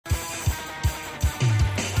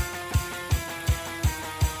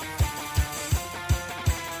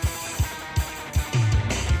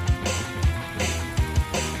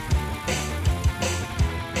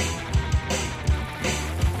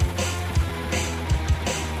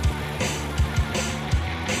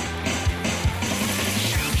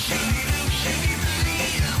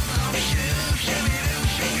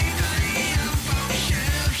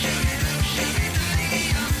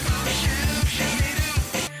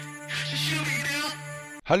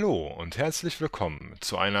Hallo und herzlich willkommen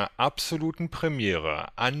zu einer absoluten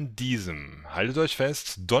Premiere an diesem, haltet euch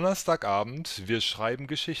fest, Donnerstagabend. Wir schreiben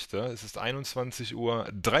Geschichte. Es ist 21:33 Uhr,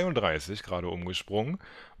 gerade umgesprungen.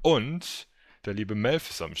 Und der liebe Melf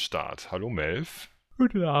ist am Start. Hallo Melf.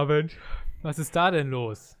 Guten Abend. Was ist da denn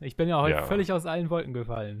los? Ich bin ja heute Ja, völlig aus allen Wolken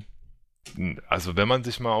gefallen. also wenn man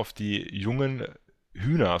sich mal auf die jungen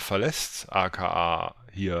Hühner verlässt, aka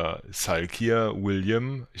hier Salkir,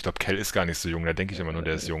 William, ich glaube Kell ist gar nicht so jung, da denke ich immer nur,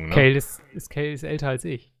 der ist jung, ne? Cale ist älter als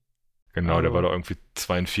ich. Genau, der war Also, doch irgendwie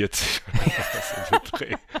 42 oder was in dem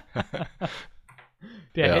Dreh.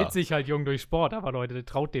 der Ja, hält sich halt jung durch Sport, aber Leute, der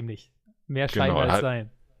traut dem nicht. Mehr Schein genau. als Da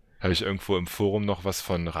sein. habe ich irgendwo im Forum noch was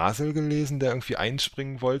von Rasel gelesen, der irgendwie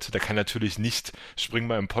einspringen wollte. Der kann natürlich nicht springen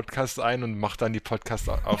mal im Podcast ein und macht dann die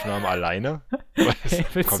Podcast-Aufnahmen alleine. Weil das Hey,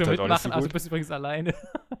 willst kommt du halt auch nicht so mitmachen? Also, du gut. bist übrigens alleine.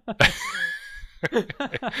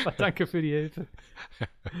 Aber danke für die Hilfe.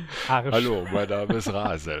 Arsch. Hallo, mein Name ist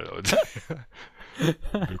Rasel und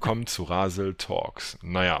willkommen zu Rasel Talks.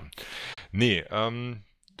 Naja, nee,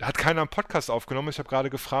 hat keiner einen Podcast aufgenommen. Ich habe gerade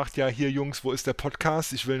gefragt, ja, hier Jungs, wo ist der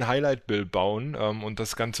Podcast? Ich will ein Highlight-Bild bauen und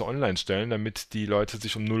das Ganze online stellen, damit die Leute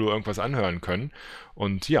sich um 0 Uhr irgendwas anhören können.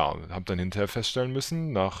 Und ja, habe dann hinterher feststellen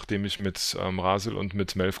müssen, nachdem ich mit Rasel und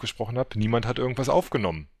mit Melf gesprochen habe, niemand hat irgendwas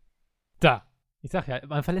aufgenommen. Da. Ich sag ja,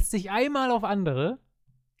 man verlässt sich einmal auf andere.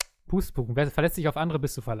 Pustekuchen. Wer verlässt sich auf andere,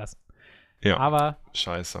 bist du verlassen. Ja, Aber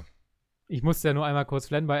scheiße. ich musste ja nur einmal kurz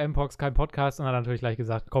flennen bei Mpox, kein Podcast, und dann hat er natürlich gleich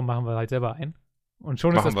gesagt, komm, machen wir halt selber ein. Und schon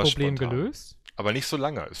ist Machen das wir Problem spontan. gelöst. Aber nicht so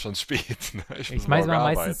lange, ist schon spät. Ne? Ich muss Ich weiß morgen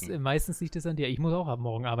mal, arbeiten. meistens liegt es an dir. Ich muss auch ab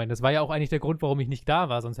morgen arbeiten. Das war ja auch eigentlich der Grund, warum ich nicht da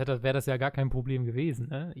war. Sonst wäre das ja gar kein Problem gewesen.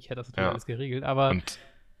 Ne? Ich hätte das natürlich Ja, alles geregelt. Aber und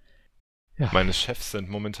ja, meine Chefs sind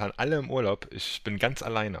momentan alle im Urlaub. Ich bin ganz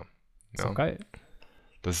alleine. ist doch Ja, geil.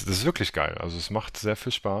 das ist wirklich geil. Also es macht sehr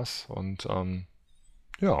viel Spaß und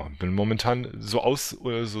ja, bin momentan so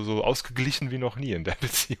ausgeglichen wie noch nie in der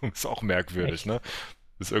Beziehung. Ist auch merkwürdig, Echt. ne?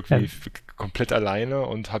 Ist Ja, irgendwie komplett alleine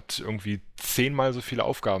und hat irgendwie 10-mal so viele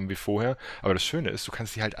Aufgaben wie vorher. Aber das Schöne ist, du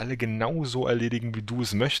kannst die halt alle genau so erledigen, wie du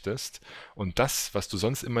es möchtest. Und das, was du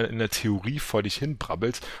sonst immer in der Theorie vor dich hin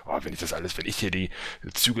brabbelst, oh, wenn ich hier die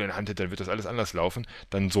Zügel in der Hand hätte, dann wird das alles anders laufen,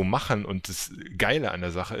 dann so machen. Und das Geile an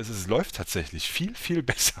der Sache ist, es läuft tatsächlich viel, viel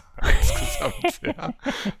besser insgesamt. Ja.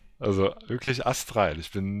 Also wirklich astrein.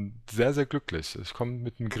 Ich bin sehr, sehr glücklich. Ich komme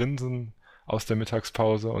mit einem Grinsen aus der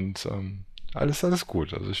Mittagspause und alles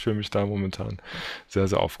gut. Also ich fühle mich da momentan sehr,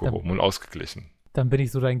 sehr dann, aufgehoben und ausgeglichen. dann bin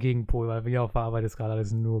ich so dein Gegenpol, weil wir auf der Arbeit ist gerade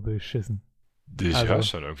alles nur beschissen. Ich höre Also,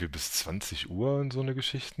 schon irgendwie bis 20 Uhr und so eine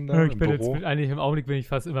Geschichten ja, da ich im bin jetzt Büro. eigentlich im Augenblick bin ich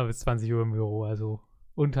fast immer bis 20 Uhr im Büro. Also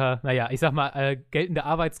naja, ich sag mal, geltende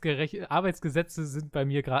Arbeitsgesetze sind bei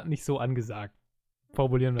mir gerade nicht so angesagt.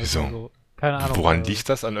 Formulieren wir es mal Wieso? so. Keine Ahnung. Woran liegt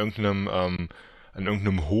das? An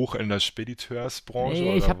irgendeinem Hoch in der Spediteursbranche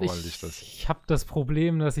Nee, oder woran liegt das? ich hab das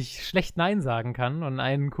Problem, dass ich schlecht Nein sagen kann und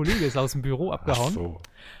ein Kollege ist aus dem Büro Ach abgehauen so.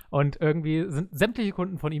 und irgendwie sind sämtliche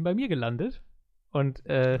Kunden von ihm bei mir gelandet und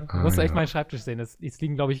du Ah musst echt ja. meinen Schreibtisch sehen. Es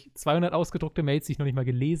liegen, glaube ich, 200 ausgedruckte Mails, die ich noch nicht mal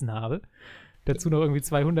gelesen habe. Dazu noch irgendwie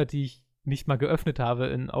 200, die ich nicht mal geöffnet habe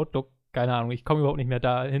in Outlook. Keine Ahnung, ich komme überhaupt nicht mehr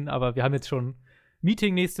dahin, aber wir haben jetzt schon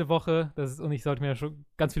Meeting nächste Woche. Und ich sollte mir schon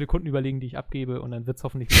ganz viele Kunden überlegen, die ich abgebe, und dann wird es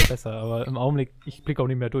hoffentlich wieder besser. Aber im Augenblick, ich blicke auch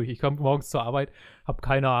nicht mehr durch. Ich komme morgens zur Arbeit, habe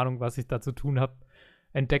keine Ahnung, was ich da zu tun habe.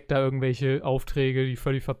 Entdeckt da irgendwelche Aufträge, die ich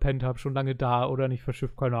völlig verpennt habe, schon lange da oder nicht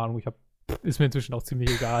verschifft, keine Ahnung. Ist mir inzwischen auch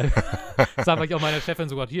ziemlich egal. Das habe ich auch meiner Chefin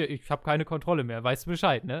sogar, hier, ich habe keine Kontrolle mehr, weißt du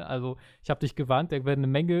Bescheid, ne? Also, ich habe dich gewarnt, da werden eine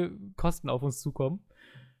Menge Kosten auf uns zukommen.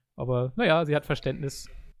 Aber, naja, sie hat Verständnis.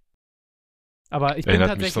 Aber ich bin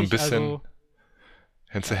Erinnert mich so ein tatsächlich, bisschen. also,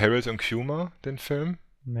 Kennst du Harold und Kumar, den Film?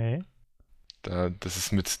 nee.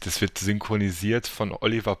 Das wird synchronisiert von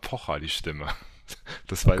Oliver Pocher, die Stimme.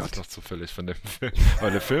 Das Oh weiß ich Gott. noch zufällig von dem Film.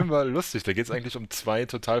 Aber der Film war lustig. Da geht es eigentlich um zwei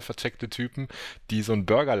total vercheckte Typen, die so einen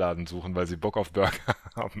Burgerladen suchen, weil sie Bock auf Burger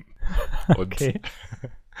haben. Und, Okay.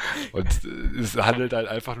 und es handelt halt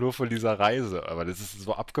einfach nur von dieser Reise. Aber das ist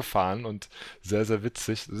so abgefahren und sehr, sehr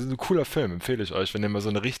witzig. Das ist ein cooler Film, empfehle ich euch, wenn ihr mal so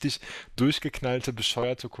eine richtig durchgeknallte,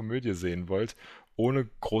 bescheuerte Komödie sehen wollt. Ohne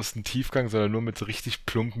großen Tiefgang, sondern nur mit so richtig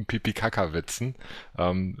plumpen Pipi-Kaka-Witzen,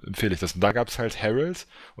 empfehle ich das. Und da gab es halt Harold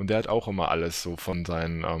und der hat auch immer alles so von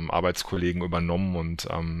seinen Arbeitskollegen übernommen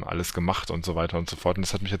und alles gemacht und so weiter und so fort. Und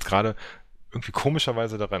das hat mich jetzt gerade irgendwie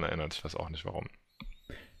komischerweise daran erinnert. Ich weiß auch nicht warum.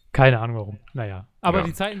 Keine Ahnung warum. Naja. Aber Ja.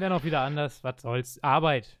 die Zeiten werden auch wieder anders. Was soll's?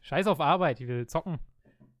 Arbeit. Scheiß auf Arbeit. Ich will zocken.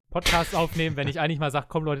 Podcast aufnehmen, wenn ich eigentlich mal sage,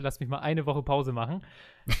 komm Leute, lasst mich mal eine Woche Pause machen.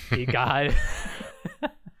 Egal.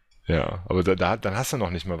 Ja, aber dann hast du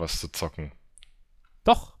noch nicht mal was zu zocken.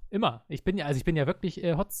 Doch, immer. Ich bin ja wirklich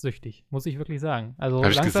hotzsüchtig, muss ich wirklich sagen. Also Habe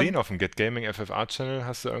ich langsam, gesehen, auf dem Get Gaming FFA-Channel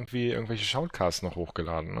hast du irgendwie irgendwelche Shoutcasts noch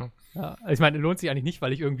hochgeladen, ne? ja, also ich meine, lohnt sich eigentlich nicht,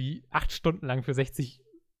 weil ich irgendwie 8 Stunden lang für 60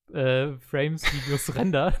 Frames Videos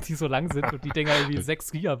render, die so lang sind und die Dinger irgendwie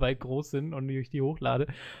 6 Gigabyte groß sind und ich die hochlade.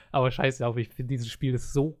 Aber scheiße auf, ich finde dieses Spiel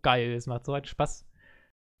ist so geil, es macht so einen Spaß.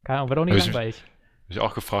 Keine Ahnung, wird auch nicht langweilig. Mich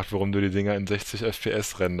auch gefragt, warum du die Dinger in 60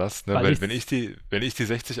 FPS renderst, ne? Weil wenn ich die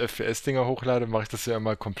 60 FPS Dinger hochlade, mache ich das ja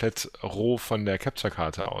immer komplett roh von der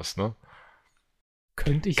Capture-Karte aus, ne?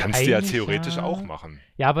 Könnte ich Kannst du ja eigentlich, theoretisch auch machen.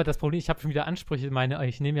 Ja, aber das Problem, ich habe schon wieder Ansprüche,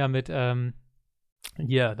 ich nehme ja mit,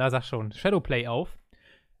 hier, da sag schon, Shadowplay auf,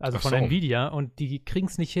 also Ach von so. Nvidia, und die kriegen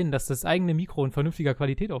es nicht hin, dass das eigene Mikro in vernünftiger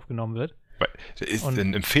Qualität aufgenommen wird.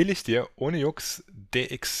 Dann empfehle ich dir, ohne Jux,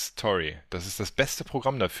 DxTory. Das ist das beste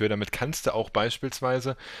Programm dafür. Damit kannst du auch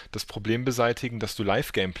beispielsweise das Problem beseitigen, dass du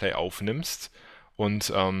Live-Gameplay aufnimmst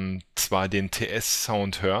und zwar den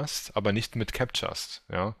TS-Sound hörst, aber nicht mit capturest,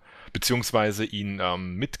 ja? Beziehungsweise ihn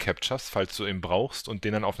mit capturest, falls du ihn brauchst und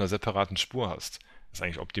den dann auf einer separaten Spur hast. Das ist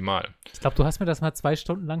eigentlich optimal. Ich glaube, du hast mir das mal 2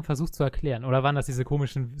 Stunden lang versucht zu erklären. Oder waren das diese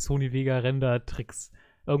komischen Sony Vega-Render-Tricks?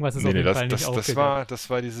 Irgendwas ist auf jeden Fall nicht aufgegangen. Das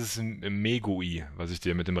war dieses Megui, was ich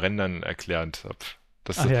dir mit dem Rendern erklärt habe.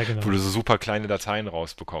 Ja, genau. Wo du so super kleine Dateien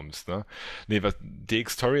rausbekommst, ne? Nee,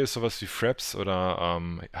 DxTory ist sowas wie Fraps oder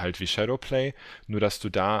halt wie Shadowplay, nur dass du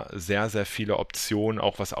da sehr, sehr viele Optionen,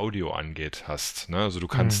 auch was Audio angeht, hast, ne? Also du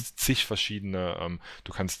kannst zig verschiedene,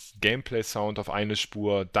 du kannst Gameplay-Sound auf eine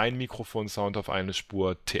Spur, dein Mikrofon-Sound auf eine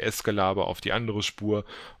Spur, TS-Gelaber auf die andere Spur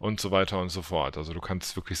und so weiter und so fort. Also du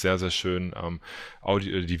kannst wirklich sehr, sehr schön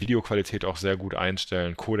die Videoqualität auch sehr gut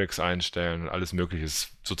einstellen, Codecs einstellen und alles mögliche.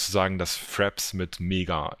 Ist sozusagen das Fraps mit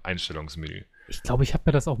mega Einstellungsmenü. Ich glaube, ich habe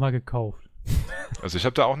mir das auch mal gekauft. Also ich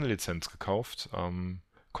habe da auch eine Lizenz gekauft.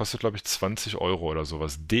 Kostet, glaube ich, 20 Euro oder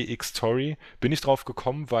sowas. DxTory. Bin ich drauf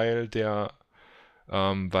gekommen, weil ich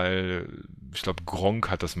glaube,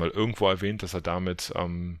 Gronkh hat das mal irgendwo erwähnt, dass er damit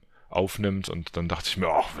aufnimmt, und dann dachte ich mir,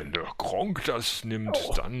 ach, wenn der Gronkh das nimmt,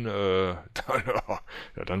 dann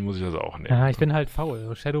muss ich das auch nehmen. Ja, ich bin halt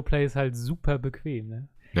faul. Shadowplay ist halt super bequem, ne?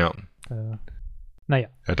 Ja. Naja,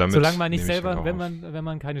 Ja, solange man nicht selber, wenn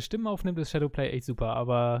man keine Stimmen aufnimmt, ist Shadowplay echt super,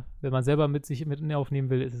 aber wenn man selber mit aufnehmen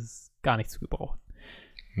will, ist es gar nicht zu gebrauchen.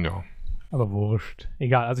 Ja. Aber wurscht.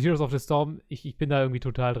 Egal, also Heroes of the Storm, ich bin da irgendwie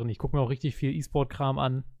total drin. Ich gucke mir auch richtig viel E-Sport-Kram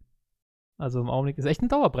an. Also im Augenblick ist echt ein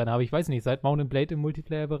Dauerbrenner, aber ich weiß nicht, seit Mount & Blade im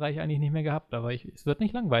Multiplayer-Bereich eigentlich nicht mehr gehabt, aber es wird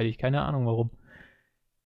nicht langweilig, keine Ahnung warum.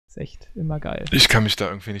 Ist echt immer geil. Ich kann mich da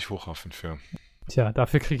irgendwie nicht hochraffen für. Tja,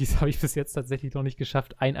 dafür habe ich bis jetzt tatsächlich noch nicht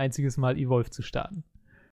geschafft, ein einziges Mal Evolve zu starten.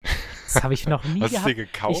 Das habe ich noch nie gehabt. Hast du dir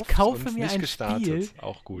gekauft? Ich kaufe und mir nicht ein gestartet? Spiel.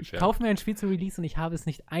 Auch gut, Ich kaufe mir ein Spiel zu Release und ich habe es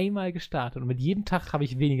nicht einmal gestartet. Und mit jedem Tag habe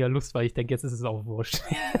ich weniger Lust, weil ich denke, jetzt ist es auch wurscht.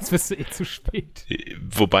 Jetzt bist du zu spät.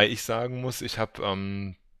 Wobei ich sagen muss, ich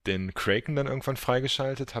habe den Kraken dann irgendwann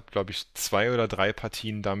freigeschaltet, habe, glaube ich, 2 oder 3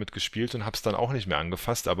 Partien damit gespielt und habe es dann auch nicht mehr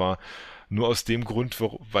angefasst, aber nur aus dem Grund,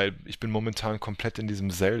 weil ich bin momentan komplett in diesem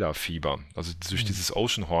Zelda-Fieber. Also durch dieses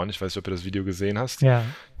Oceanhorn, ich weiß nicht, ob du das Video gesehen hast. Ja.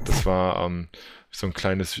 Das war so ein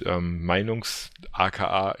kleines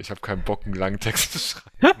aka, ich habe keinen Bock, einen langen Text zu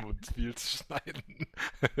schreiben und viel zu schneiden.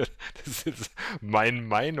 Das ist jetzt mein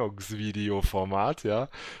Meinungsvideo-Format, ja.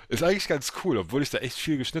 Ist eigentlich ganz cool, obwohl ich da echt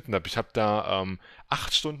viel geschnitten habe. Ich habe da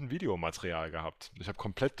 8 Stunden Videomaterial gehabt. Ich habe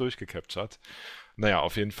komplett durchgecaptured. Naja,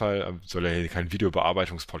 auf jeden Fall soll ja hier kein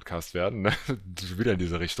Videobearbeitungspodcast werden, ne? Wieder in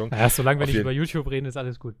diese Richtung. Naja, solange wir nicht über YouTube reden, ist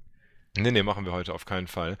alles gut. Nee, machen wir heute auf keinen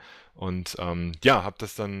Fall. Und habe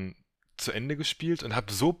das dann zu Ende gespielt und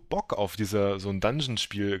habe so Bock auf so ein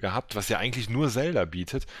Dungeon-Spiel gehabt, was ja eigentlich nur Zelda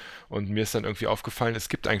bietet. Und mir ist dann irgendwie aufgefallen, es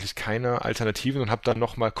gibt eigentlich keine Alternativen, und habe dann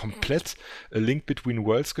nochmal komplett A Link Between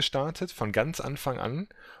Worlds gestartet, von ganz Anfang an,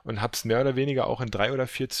 und habe es mehr oder weniger auch in 3 oder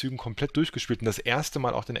 4 Zügen komplett durchgespielt und das erste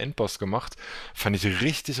Mal auch den Endboss gemacht. Fand ich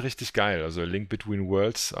richtig, richtig geil. Also A Link Between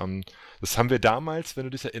Worlds, das haben wir damals, wenn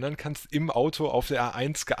du dich erinnern kannst, im Auto auf der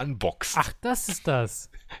A1 geunboxt. Ach, das ist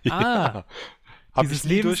das. Ja. Dieses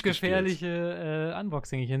lebensgefährliche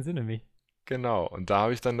Unboxing, ich entsinne mich. Genau, und da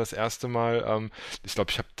habe ich dann das erste Mal, ich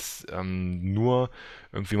glaube, ich habe das nur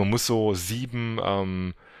irgendwie, man muss so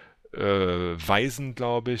 7 Weisen,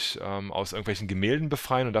 glaube ich, aus irgendwelchen Gemälden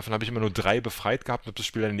befreien, und davon habe ich immer nur 3 befreit gehabt und habe das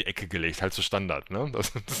Spiel dann in die Ecke gelegt, halt so Standard, ne?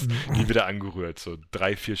 Das nie wieder angerührt, so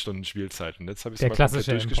 3-4 Stunden Spielzeit. Und jetzt habe ich es mal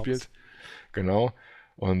komplett durchgespielt. Genau.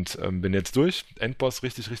 Und bin jetzt durch. Endboss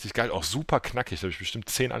richtig, richtig geil. Auch super knackig. Da habe ich bestimmt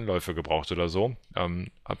 10 Anläufe gebraucht oder so.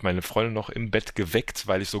 Hab meine Freundin noch im Bett geweckt,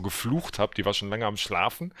 weil ich so geflucht habe. Die war schon lange am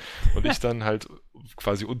Schlafen. Und ich dann halt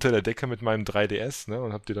quasi unter der Decke mit meinem 3DS, ne,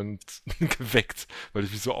 und habe die dann geweckt, weil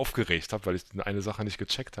ich mich so aufgeregt habe, weil ich eine Sache nicht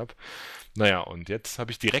gecheckt habe. Naja, und jetzt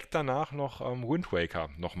habe ich direkt danach noch Wind Waker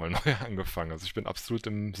nochmal neu angefangen. Also ich bin absolut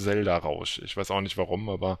im Zelda-Rausch. Ich weiß auch nicht warum,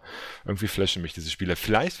 aber irgendwie flashen mich diese Spiele.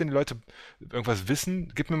 Vielleicht, wenn die Leute irgendwas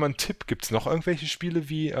wissen, gib mir mal einen Tipp. Gibt es noch irgendwelche Spiele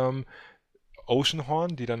wie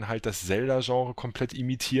Oceanhorn, die dann halt das Zelda-Genre komplett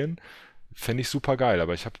imitieren? Fände ich super geil,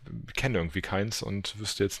 aber ich kenne irgendwie keins und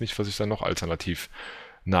wüsste jetzt nicht, was ich da noch alternativ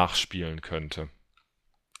nachspielen könnte.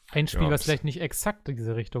 Ein Spiel, Ja, was vielleicht nicht exakt in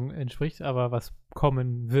diese Richtung entspricht, aber was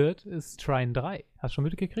kommen wird, ist Trine 3. Hast du schon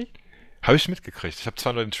mitgekriegt? habe ich mitgekriegt. Ich habe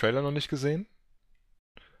zwar nur den Trailer noch nicht gesehen,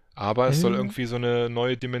 aber es soll irgendwie so eine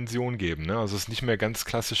neue Dimension geben, ne? Also es ist nicht mehr ganz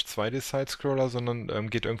klassisch 2D-Side-Scroller, sondern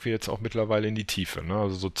geht irgendwie jetzt auch mittlerweile in die Tiefe, ne?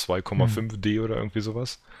 Also so 2,5D oder irgendwie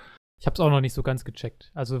sowas. Ich habe es auch noch nicht so ganz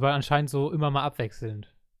gecheckt. Also war anscheinend so immer mal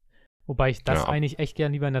abwechselnd. Wobei ich das Ja. eigentlich echt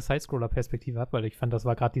gern lieber in der Side-Scroller-Perspektive habe, weil ich fand, das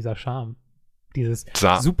war gerade dieser Charme. Dieses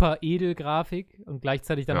Sa- super Edel-Grafik und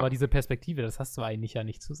gleichzeitig dann Ja. aber diese Perspektive, das hast du eigentlich ja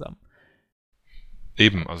nicht zusammen.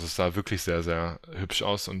 Eben, also es sah wirklich sehr, sehr hübsch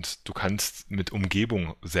aus und du kannst mit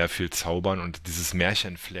Umgebung sehr viel zaubern und dieses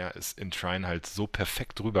Märchen-Flair ist in Trine halt so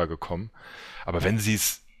perfekt rübergekommen. Aber wenn sie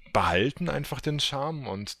es behalten, einfach den Charme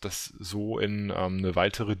und das so in eine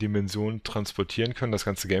weitere Dimension transportieren können, das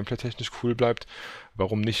ganze Gameplay technisch cool bleibt,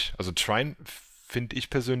 warum nicht? Also Trine finde ich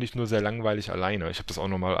persönlich nur sehr langweilig alleine. Ich habe das auch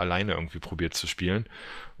nochmal alleine irgendwie probiert zu spielen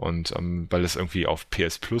und weil es irgendwie auf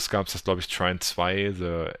PS Plus gab es das, glaube ich, Trine 2,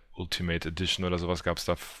 The Ultimate Edition oder sowas gab es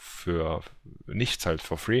da für nichts halt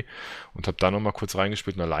for free und habe da nochmal kurz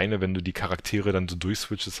reingespielt und alleine, wenn du die Charaktere dann so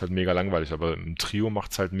durchswitcht, ist halt mega langweilig, aber im Trio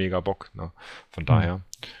macht's halt mega Bock, ne? Von daher.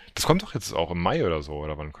 Das kommt doch jetzt auch im Mai oder so,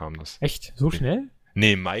 oder wann kam das? Echt? So schnell?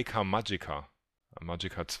 Nee, im Mai kam Magica.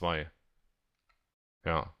 Magica 2.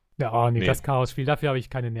 Ja. Ja, nee, Nee. das Chaos-Spiel, dafür habe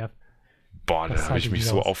ich keine Nerven. Boah, da Das habe halte ich ich mich nicht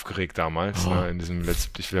so aus. aufgeregt damals, ne, in diesem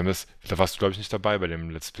da warst du, glaube ich, nicht dabei bei dem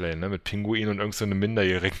Let's Play, ne, mit Pinguin und irgend so einem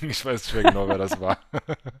Minderjährigen, ich weiß nicht mehr genau, wer das war.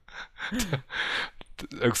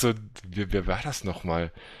 Irgend so, wer war das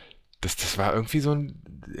nochmal? Das war irgendwie so ein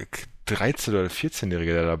 13- oder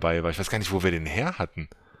 14-Jähriger, der dabei war. Ich weiß gar nicht, wo wir den her hatten.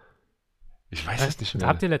 Ich weiß es nicht mehr.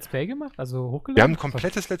 Habt ihr Let's Play gemacht? Also hochgeladen? Wir haben ein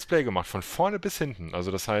komplettes Let's Play gemacht, von vorne bis hinten.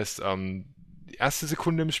 Also das heißt, die erste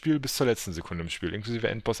Sekunde im Spiel bis zur letzten Sekunde im Spiel, inklusive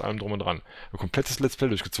Endboss, allem drum und dran. Ein komplettes Let's Play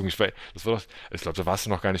durchgezogen. Ich glaube, da warst du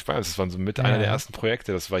noch gar nicht bei uns. Das war so mit einer der ersten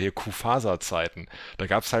Projekte. Das war hier Q-Faser-Zeiten. Da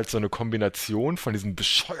gab es halt so eine Kombination von diesen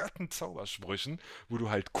bescheuerten Zaubersprüchen, wo du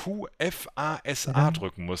halt Q-F-A-S-A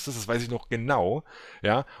drücken musstest. Das weiß ich noch genau.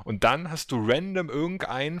 Ja, und dann hast du random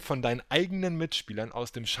irgendeinen von deinen eigenen Mitspielern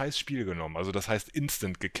aus dem scheiß Spiel genommen. Also das heißt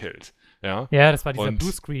instant gekillt. Ja, Ja, das war dieser Und-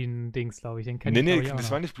 Bluescreen-Dings, glaube ich. Den kenn ich, Nee, glaub ich, auch das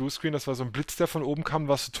noch. war nicht Bluescreen, das war so ein Blitz, der von oben kam,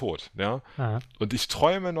 warst du tot, ja. Ah. Und ich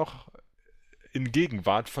träume noch in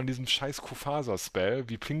Gegenwart von diesem scheiß Kufasa-Spell,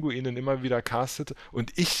 wie Pinguin ihn immer wieder castet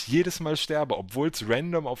und ich jedes Mal sterbe, obwohl es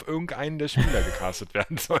random auf irgendeinen der Spieler gecastet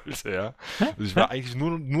werden sollte, ja. Also ich war eigentlich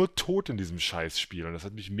nur tot in diesem Scheißspiel und das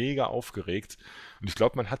hat mich mega aufgeregt. Und ich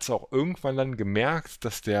glaube, man hat es auch irgendwann dann gemerkt,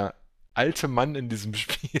 dass der alte Mann in diesem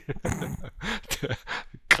Spiel der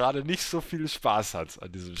gerade nicht so viel Spaß hat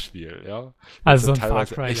an diesem Spiel, ja. Also so Das ein Far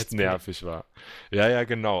teilweise Cry echt Let's Play. nervig war. Ja,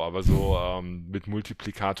 genau, aber so mit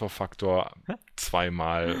Multiplikatorfaktor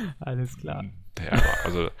zweimal. Alles klar.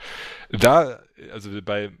 Ja, also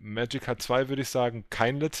bei Magica 2 würde ich sagen,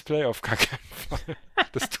 kein Let's Play, auf gar keinen Fall.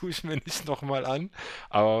 Das tue ich mir nicht nochmal an.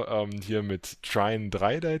 Aber hier mit Trine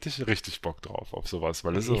 3, da hätte ich richtig Bock drauf, auf sowas.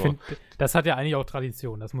 Weil das Ich finde, das hat ja eigentlich auch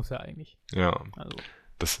Tradition. Das muss ja eigentlich. ja, Also,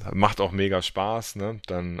 das macht auch mega Spaß, ne?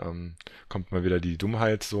 Dann kommt mal wieder die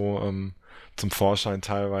Dummheit so zum Vorschein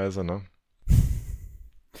teilweise, ne?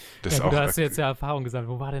 Das ja, ist gut, auch da hast du jetzt ja Erfahrung gesammelt.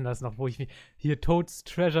 Wo war denn das noch? Wo ich hier Toads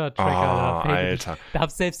Treasure Tracker. Alter. Da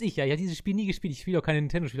hab selbst ich ja dieses Spiel nie gespielt. Ich spiele auch keine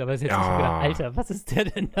Nintendo-Spiele, aber das ist jetzt nicht Ja. gedacht, Alter, was ist der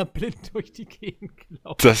denn da blind durch die Gegend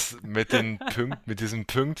gelaufen? Das mit diesen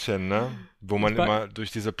Pünktchen, ne? Wo man Ich war- immer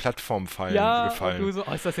durch diese Plattformfallen Ja, und gefallen. du so,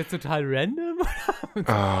 ist das jetzt total random?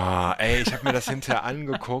 Ey, ich habe mir das hinterher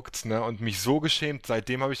angeguckt, ne, und mich so geschämt.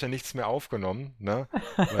 Seitdem habe ich ja nichts mehr aufgenommen, ne,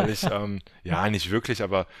 weil ich, ja, nicht wirklich,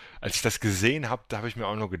 aber als ich das gesehen habe, da habe ich mir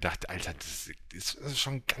auch nur gedacht, Alter, das ist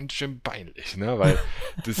schon ganz schön peinlich, ne, weil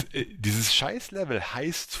dieses Scheißlevel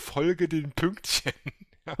heißt Folge den Pünktchen.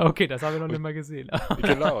 Okay, das haben wir noch nicht mal gesehen.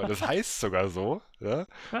 Genau, das heißt sogar so, ja.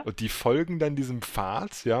 Und die folgen dann diesem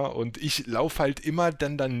Pfad, ja, und ich laufe halt immer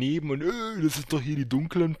dann daneben und das sind doch hier die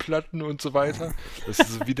dunklen Platten und so weiter. Das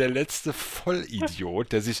ist so wie der letzte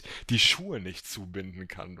Vollidiot, der sich die Schuhe nicht zubinden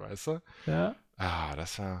kann, weißt du? Ja,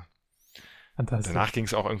 Das war. fantastisch. Danach ging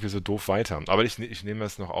es auch irgendwie so doof weiter. Aber ich nehme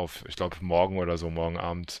das noch auf. Ich glaube, morgen oder so, morgen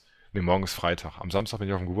Abend Nee, morgen ist Freitag. Am Samstag bin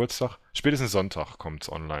ich auf dem Geburtstag. Spätestens Sonntag kommt's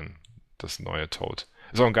online, das neue Toad.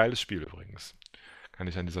 Ist auch ein geiles Spiel übrigens. Kann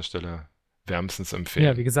ich an dieser Stelle wärmstens empfehlen.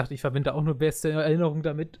 Ja, wie gesagt, ich verbinde auch nur beste Erinnerungen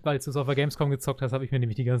damit, weil du es auf der Gamescom gezockt hast, habe ich mir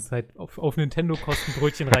nämlich die ganze Zeit auf Nintendo-Kosten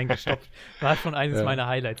Brötchen reingestopft. War schon eines meiner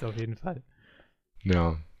Highlights auf jeden Fall.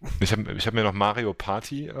 Ja. Ich hab mir noch Mario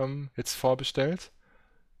Party jetzt vorbestellt.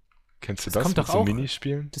 Kennst du das kommt mit doch so auch-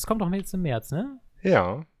 Minispielen? Das kommt doch jetzt im März, ne?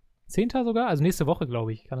 Ja. 10. sogar? Also nächste Woche,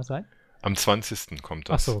 glaube ich. Kann das sein? Am 20. kommt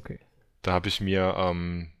das. Ach so, okay. Da habe ich mir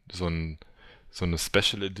so eine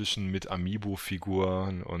Special Edition mit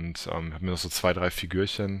Amiibo-Figuren und habe mir noch so 2, 3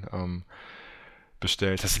 Figürchen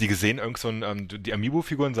bestellt. Hast du die gesehen? Die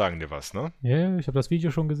Amiibo-Figuren sagen dir was, ne? Ja, ich habe das Video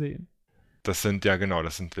schon gesehen. Das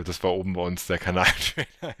war oben bei uns der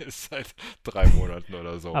Kanal-Trailer, ist seit 3 Monaten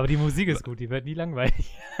oder so. Aber die Musik ist gut, die wird nie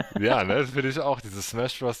langweilig. Ja, ne, das finde ich auch. Diese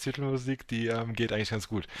Smash Bros. Titelmusik, die geht eigentlich ganz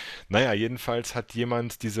gut. Naja, jedenfalls hat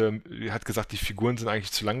jemand hat gesagt, die Figuren sind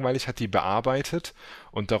eigentlich zu langweilig, hat die bearbeitet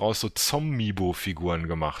und daraus so Zombiebo-Figuren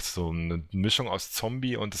gemacht. So eine Mischung aus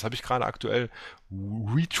Zombie und das habe ich gerade aktuell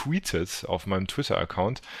retweetet auf meinem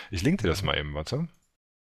Twitter-Account. Ich link dir das mal eben, warte.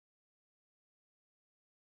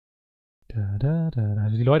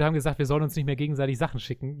 Die Leute haben gesagt, wir sollen uns nicht mehr gegenseitig Sachen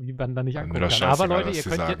schicken, die man dann nicht angucken kann. Aber Leute, ihr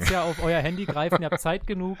könnt jetzt ja auf euer Handy greifen, ihr habt Zeit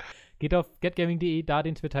genug. Geht auf getgaming.de, da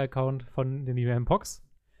den Twitter-Account von den lieben Mpox.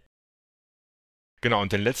 Genau,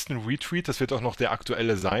 und den letzten Retweet, das wird auch noch der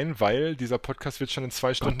aktuelle sein, weil dieser Podcast wird schon in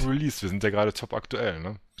 2 Stunden released. Wir sind ja gerade top aktuell,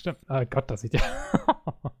 ne? Stimmt. Oh Gott, das sieht ja.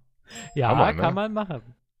 Ja, Hammer, ne? kann man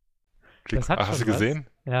machen. Hast du gesehen?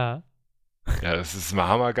 Ja. Ja, das ist mal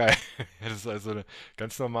hammergeil. Das ist also eine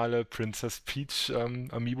ganz normale Princess Peach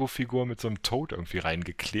Amiibo-Figur mit so einem Toad irgendwie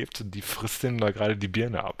reingeklebt und die frisst ihm da gerade die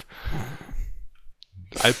Birne ab.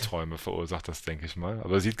 Albträume verursacht das, denke ich mal.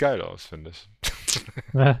 Aber sieht geil aus, finde ich.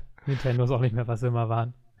 Nintendo ist auch nicht mehr, was sie immer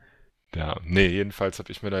waren. Ja, nee, jedenfalls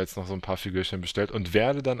habe ich mir da jetzt noch so ein paar Figürchen bestellt und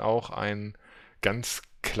werde dann auch ein ganz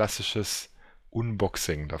klassisches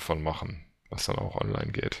Unboxing davon machen, was dann auch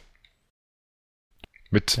online geht.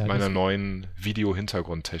 Mit meiner neuen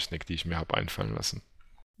Video-Hintergrundtechnik, die ich mir habe einfallen lassen.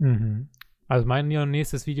 Mhm. Also mein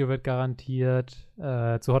nächstes Video wird garantiert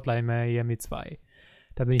zu Hotline Miami 2.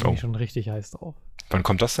 Da bin ich nämlich schon richtig heiß drauf. Wann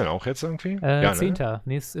kommt das denn auch jetzt irgendwie? 10.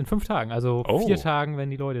 Ne? In 5 Tagen, also 4 Tagen, wenn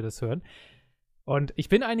die Leute das hören. Und ich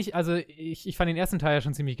bin eigentlich, also ich fand den ersten Teil ja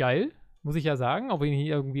schon ziemlich geil, muss ich ja sagen, auch wenn ich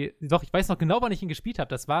irgendwie, doch, ich weiß noch genau, wann ich ihn gespielt habe.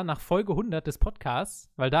 Das war nach Folge 100 des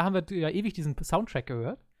Podcasts, weil da haben wir ja ewig diesen Soundtrack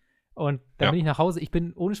gehört. Und dann bin ich nach Hause, ich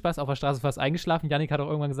bin ohne Spaß auf der Straße fast eingeschlafen. Yannick hat auch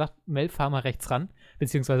irgendwann gesagt, Melf, fahr mal rechts ran,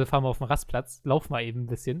 beziehungsweise fahr mal auf den Rastplatz, lauf mal eben ein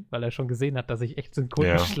bisschen, weil er schon gesehen hat, dass ich echt so einen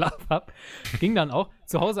kurzen Schlaf habe. Ging dann auch,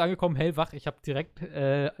 zu Hause angekommen, hellwach, ich habe direkt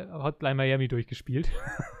Hotline Miami durchgespielt.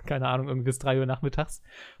 Keine Ahnung, irgendwie bis 3 Uhr nachmittags.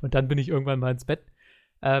 Und dann bin ich irgendwann mal ins Bett.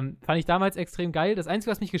 Fand ich damals extrem geil. Das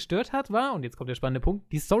Einzige, was mich gestört hat, war, und jetzt kommt der spannende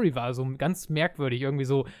Punkt, die Story war so ganz merkwürdig, irgendwie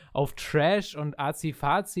so auf Trash und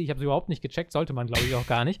Azi-Fazi. Ich habe sie überhaupt nicht gecheckt, sollte man, glaube ich, auch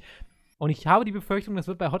gar nicht. Und ich habe die Befürchtung, das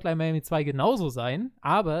wird bei Hotline Miami 2 genauso sein.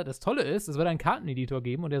 Aber das Tolle ist, es wird einen Karteneditor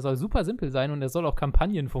geben und der soll super simpel sein und der soll auch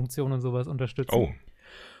Kampagnenfunktionen und sowas unterstützen. Oh.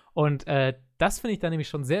 Und das finde ich dann nämlich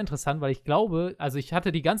schon sehr interessant, weil ich glaube, also ich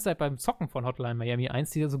hatte die ganze Zeit beim Zocken von Hotline Miami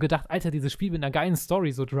 1 so gedacht, Alter, dieses Spiel mit einer geilen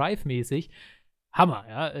Story, so Drive-mäßig, Hammer,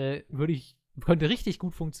 ja, könnte richtig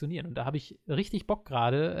gut funktionieren. Und da habe ich richtig Bock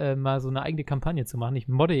gerade, mal so eine eigene Kampagne zu machen. Ich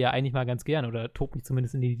modde ja eigentlich mal ganz gerne oder tob mich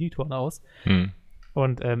zumindest in die Editoren aus.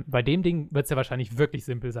 Und bei dem Ding wird es ja wahrscheinlich wirklich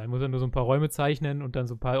simpel sein. Muss ja nur so ein paar Räume zeichnen und dann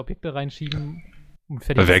so ein paar Objekte reinschieben.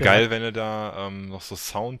 Wäre geil, wenn du da noch so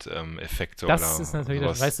Soundeffekte oder das ist natürlich,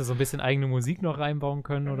 das, weißt du, so ein bisschen eigene Musik noch reinbauen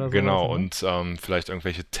können oder so. Genau, und vielleicht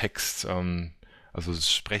irgendwelche also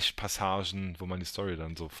Sprechpassagen, wo man die Story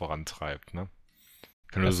dann so vorantreibt, ne?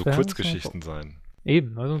 Können nur so Kurzgeschichten sein.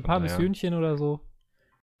 Eben, also ein paar Missionchen oder so.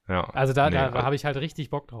 Ja. Also da habe ich halt richtig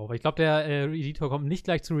Bock drauf. Ich glaube, der Editor kommt nicht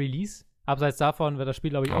gleich zu Release. Abseits davon wird das Spiel,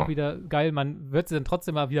 glaube ich, auch wieder geil. Man wird sie dann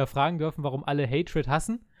trotzdem mal wieder fragen dürfen, warum alle Hatred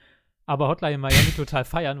hassen, aber Hotline Miami total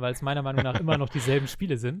feiern, weil es meiner Meinung nach immer noch dieselben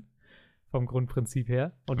Spiele sind. Vom Grundprinzip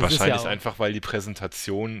her. Und das wahrscheinlich ist ja einfach, weil die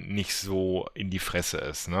Präsentation nicht so in die Fresse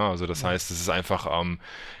ist, ne? Also das heißt, es ist einfach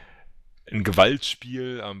ein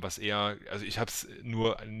Gewaltspiel, was eher, also ich habe es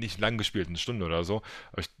nur nicht lang gespielt, 1 Stunde oder so,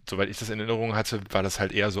 aber soweit ich das in Erinnerung hatte, war das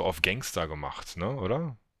halt eher so auf Gangster gemacht, ne,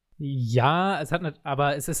 oder? Ja,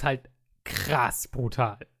 aber es ist halt krass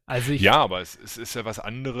brutal. Also ja, aber es ist ja was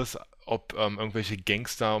anderes, ob irgendwelche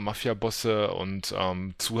Gangster, Mafia-Bosse und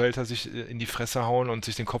Zuhälter sich in die Fresse hauen und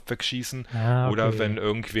sich den Kopf wegschießen oder wenn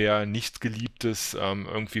irgendwer nicht Geliebtes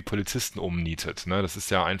irgendwie Polizisten umnietet. Ne? Das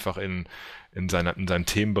ist ja einfach in seinem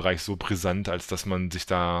Themenbereich so brisant, als dass man sich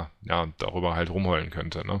da darüber halt rumheulen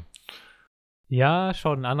könnte. Ne? Ja,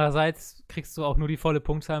 schon. Andererseits kriegst du auch nur die volle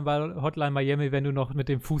Punktzahl bei Hotline Miami, wenn du noch mit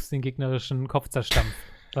dem Fuß den gegnerischen Kopf zerstampfst,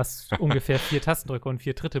 was ungefähr 4 Tastendrücke und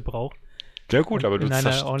 4 Tritte braucht. Ja gut, aber du in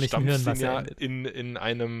einer ordentlichen stampfst ihn Hirnmasse ja in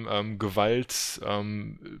einem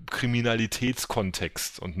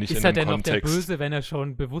Kriminalitätskontext und nicht Ist in er einem denn noch der Kontext. Böse, wenn er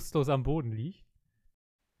schon bewusstlos am Boden liegt?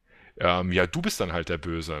 Ja, du bist dann halt der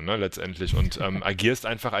Böse, ne, letztendlich und agierst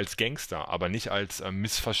einfach als Gangster, aber nicht als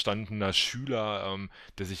missverstandener Schüler,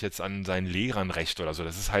 der sich jetzt an seinen Lehrern rächt oder so.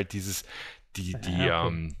 Das ist halt die, die, Ja,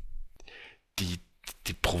 okay. die,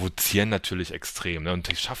 die provozieren natürlich extrem, ne, und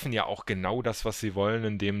die schaffen ja auch genau das, was sie wollen,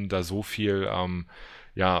 indem da so viel,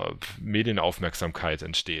 ja, Medienaufmerksamkeit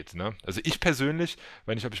entsteht, ne. Also ich persönlich,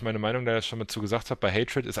 weiß nicht, ob ich meine Meinung da schon mal zu gesagt habe, bei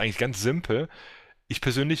Hatred ist eigentlich ganz simpel. Ich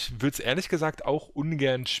persönlich würde es ehrlich gesagt auch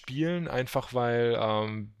ungern spielen, einfach weil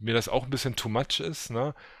mir das auch ein bisschen too much ist,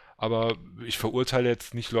 ne? Aber ich verurteile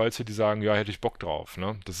jetzt nicht Leute, die sagen, ja, hätte ich Bock drauf,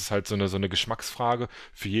 ne? Das ist halt so eine Geschmacksfrage.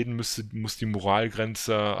 Für jeden muss die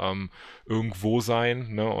Moralgrenze irgendwo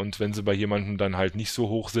sein, ne? Und wenn sie bei jemandem dann halt nicht so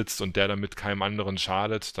hoch sitzt und der damit keinem anderen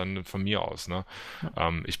schadet, dann von mir aus, ne?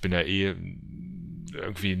 Ich bin ja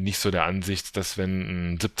irgendwie nicht so der Ansicht, dass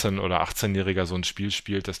wenn ein 17- oder 18-Jähriger so ein Spiel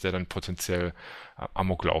spielt, dass der dann potenziell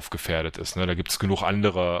Amoklauf gefährdet ist. Ne? Da gibt es genug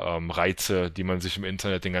andere Reize, die man sich im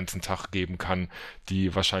Internet den ganzen Tag geben kann,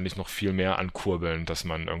 die wahrscheinlich noch viel mehr ankurbeln, dass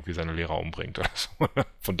man irgendwie seine Lehrer umbringt oder so.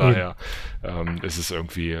 Von daher ist es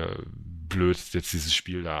irgendwie blöd, jetzt dieses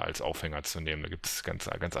Spiel da als Aufhänger zu nehmen. Da gibt es ganz,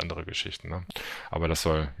 ganz andere Geschichten. Ne? Aber das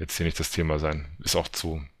soll jetzt hier nicht das Thema sein. Ist auch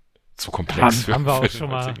zu komplex Haben wir auch für schon den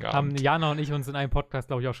mal, heutigen haben Abend. Jana und ich uns in einem Podcast,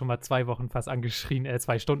 glaube ich, auch schon mal 2 Wochen fast angeschrien,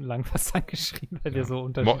 2 Stunden lang fast angeschrien, weil wir so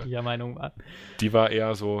unterschiedlicher Meinung waren. Die war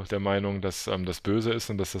eher so der Meinung, dass das böse ist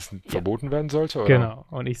und dass das verboten werden sollte, oder? Genau.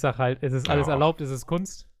 Und ich sage halt, es ist alles Ja. erlaubt, es ist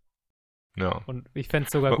Kunst. Ja. Und ich fände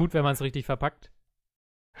es sogar gut, wenn man es richtig verpackt.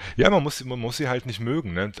 Ja, man muss sie halt nicht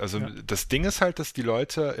mögen, ne? Also Ja. das Ding ist halt, dass die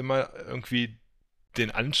Leute immer irgendwie den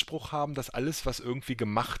Anspruch haben, dass alles, was irgendwie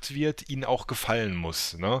gemacht wird, ihnen auch gefallen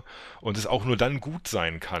muss, ne? Und es auch nur dann gut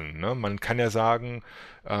sein kann, ne? Man kann ja sagen,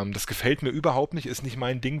 das gefällt mir überhaupt nicht, ist nicht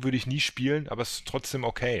mein Ding, würde ich nie spielen, aber es ist trotzdem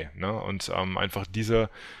okay, ne? Und einfach diese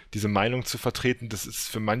Meinung zu vertreten, das ist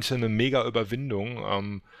für manche eine mega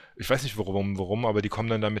Überwindung. Ich weiß nicht warum, aber die kommen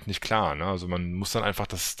dann damit nicht klar, ne? Also man muss dann einfach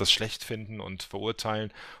das schlecht finden und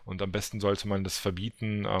verurteilen und am besten sollte man das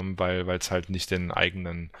verbieten, weil es halt nicht dem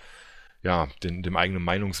eigenen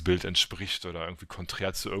Meinungsbild entspricht oder irgendwie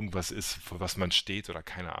konträr zu irgendwas ist, für was man steht oder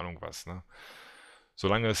keine Ahnung was, ne?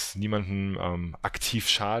 Solange es niemandem aktiv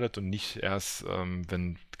schadet und nicht erst,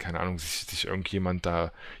 wenn, keine Ahnung, sich irgendjemand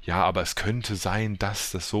da, ja, aber es könnte sein,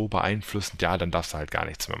 dass das so beeinflusst, ja, dann darfst du halt gar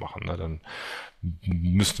nichts mehr machen, ne? Dann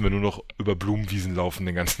müssten wir nur noch über Blumenwiesen laufen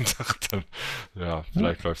den ganzen Tag, dann, ja,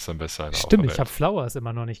 vielleicht läuft es dann besser in der Stimmt, ich Welt. habe Flowers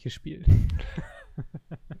immer noch nicht gespielt.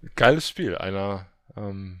 Geiles Spiel, ja,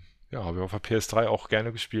 habe ich auf der PS3 auch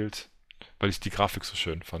gerne gespielt, weil ich die Grafik so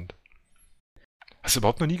schön fand. Hast du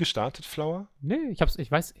überhaupt noch nie gestartet, Flower? Nee, ich weiß gar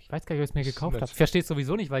nicht, ob ich es mir gekauft habe. Ich verstehe es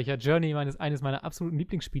sowieso nicht, weil ja Journey eines meiner absoluten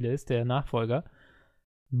Lieblingsspiele ist, der Nachfolger.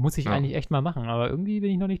 Muss ich eigentlich echt mal machen, aber irgendwie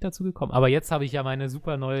bin ich noch nicht dazu gekommen. Aber jetzt habe ich ja meine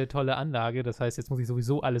super neue, tolle Anlage. Das heißt, jetzt muss ich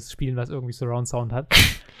sowieso alles spielen, was irgendwie Surround Sound hat.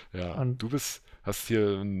 Ja, Und hast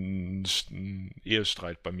hier einen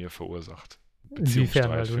Ehestreit bei mir verursacht. inwiefern,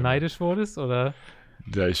 weil du Beziehungsstreit. neidisch wurdest, oder?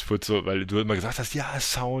 Ja, ich wurde so, weil du immer gesagt hast, ja,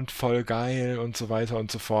 Sound voll geil und so weiter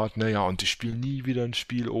und so fort, ne, ja, und ich spiele nie wieder ein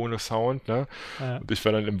Spiel ohne Sound, ne? Ja. Und ich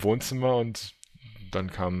war dann im Wohnzimmer und dann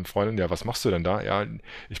kam eine Freundin, ja, was machst du denn da? Ja,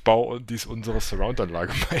 ich baue unsere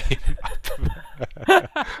Surround-Anlage mal eben ab.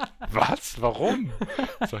 Was? Warum?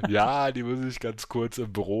 Ich sag, ja, die muss ich ganz kurz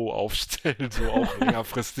im Büro aufstellen, so auch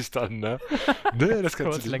längerfristig dann, ne? Ne, das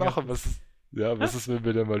kannst du nicht machen. Was ist, wenn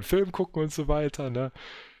wir dann mal einen Film gucken und so weiter, ne?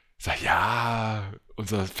 Ich sag, ja,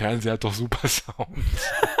 unser Fernseher hat doch super Sound.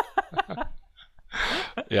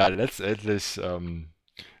 Ja, letztendlich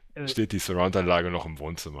steht die Surround-Anlage noch im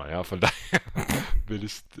Wohnzimmer, ja, von daher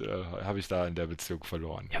habe ich da in der Beziehung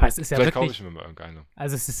verloren. Ja, aber es ist ja Vielleicht kaufe wirklich, ich mir mal irgendeine.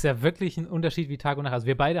 also es ist ja wirklich ein Unterschied wie Tag und Nacht. Also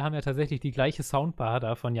wir beide haben ja tatsächlich die gleiche Soundbar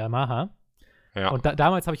da von Yamaha. Ja. Und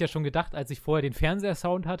damals habe ich ja schon gedacht, als ich vorher den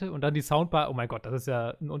Fernseher-Sound hatte und dann die Soundbar, oh mein Gott, das ist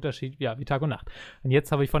ja ein Unterschied, ja, wie Tag und Nacht. Und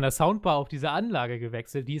jetzt habe ich von der Soundbar auf diese Anlage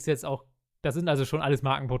gewechselt. Die ist jetzt auch, das sind also schon alles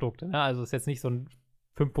Markenprodukte, ne? Also ist jetzt nicht so ein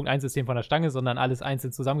 5.1-System von der Stange, sondern alles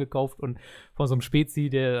einzeln zusammengekauft und von so einem Spezi,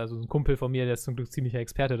 also ein Kumpel von mir, der ist zum Glück ziemlicher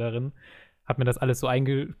Experte darin, hat mir das alles so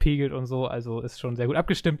eingepegelt und so, also ist schon sehr gut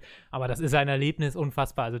abgestimmt, aber das ist ein Erlebnis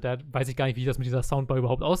unfassbar, also da weiß ich gar nicht, wie ich das mit dieser Soundbar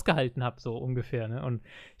überhaupt ausgehalten habe, so ungefähr, ne? Und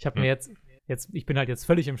ich habe mir ich bin halt jetzt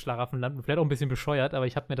völlig im Schlaraffenland, vielleicht auch ein bisschen bescheuert, aber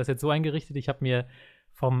ich habe mir das jetzt so eingerichtet, ich habe mir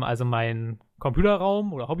mein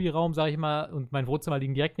Computerraum oder Hobbyraum, sage ich mal, und mein Wohnzimmer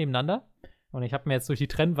liegen direkt nebeneinander. Und ich habe mir jetzt durch die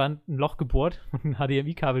Trennwand ein Loch gebohrt und ein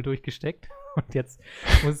HDMI-Kabel durchgesteckt. Und jetzt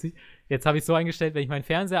habe ich es so eingestellt, wenn ich meinen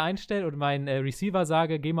Fernseher einstelle und meinen Receiver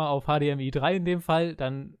sage, geh mal auf HDMI 3 in dem Fall,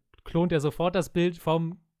 dann klont er sofort das Bild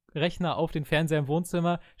vom Rechner auf den Fernseher im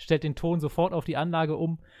Wohnzimmer, stellt den Ton sofort auf die Anlage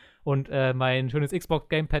um. Und mein schönes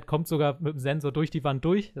Xbox-Gamepad kommt sogar mit dem Sensor durch die Wand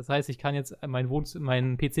durch. Das heißt, ich kann jetzt, mein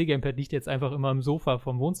PC-Gamepad liegt jetzt einfach immer im Sofa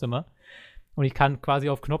vom Wohnzimmer. Und ich kann quasi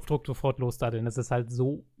auf Knopfdruck sofort losdaddeln. Das ist halt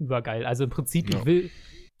so übergeil. Also im Prinzip, ich will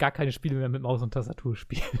gar keine Spiele mehr mit Maus und Tastatur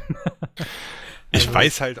spielen. Ich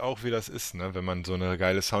weiß halt auch, wie das ist, ne? Wenn man so eine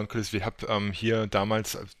geile Soundkulisse. Ich habe hier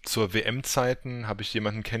damals zur WM-Zeiten habe ich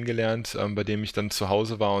jemanden kennengelernt, bei dem ich dann zu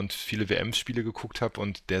Hause war und viele WM-Spiele geguckt habe.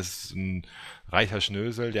 Und der ist ein reicher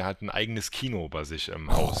Schnösel, der hat ein eigenes Kino bei sich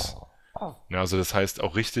im Haus. Ja, also das heißt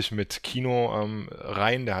auch richtig mit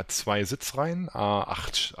Kino-Reihen. Der hat 2 Sitzreihen,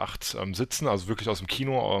 8 Sitzen, also wirklich aus dem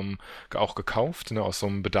Kino auch gekauft, ne, aus so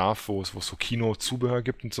einem Bedarf, wo es so Kino-Zubehör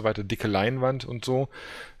gibt und so weiter, dicke Leinwand und so,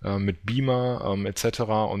 mit Beamer etc.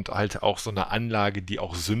 und halt auch so eine Anlage, die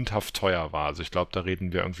auch sündhaft teuer war. Also ich glaube, da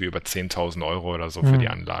reden wir irgendwie über 10.000 Euro oder so für die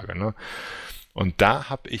Anlage, ne? Und da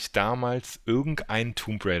habe ich damals irgendein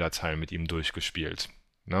Tomb Raider-Teil mit ihm durchgespielt,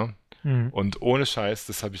 ne? Und ohne Scheiß,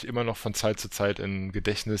 das habe ich immer noch von Zeit zu Zeit im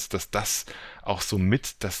Gedächtnis, dass das auch so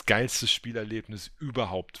mit das geilste Spielerlebnis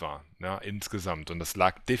überhaupt war, ja, insgesamt. Und das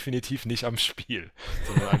lag definitiv nicht am Spiel,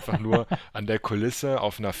 sondern einfach nur an der Kulisse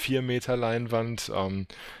auf einer 4 Meter Leinwand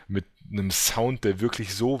mit einem Sound, der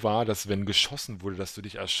wirklich so war, dass wenn geschossen wurde, dass du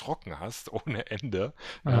dich erschrocken hast, ohne Ende,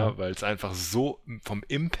 ja, weil es einfach so vom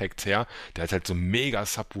Impact her, der hat halt so einen mega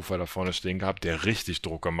Subwoofer da vorne stehen gehabt, der richtig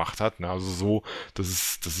Druck gemacht hat, ne? Also so,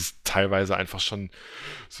 das ist teilweise einfach schon,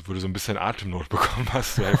 wo du so ein bisschen Atemnot bekommen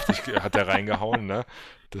hast, so heftig hat der reingehauen, ne?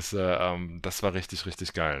 Das war richtig,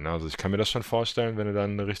 richtig geil, ne? Also ich kann mir das schon vorstellen, wenn du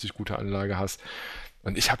dann eine richtig gute Anlage hast.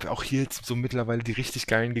 Und ich habe auch hier jetzt so mittlerweile die richtig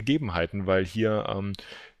geilen Gegebenheiten, weil hier,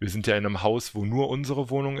 wir sind ja in einem Haus, wo nur unsere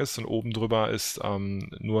Wohnung ist und oben drüber ist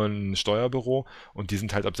nur ein Steuerbüro und die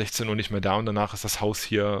sind halt ab 16 Uhr nicht mehr da und danach ist das Haus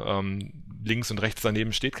hier, links und rechts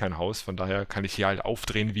daneben steht kein Haus, von daher kann ich hier halt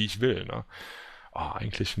aufdrehen, wie ich will, ne?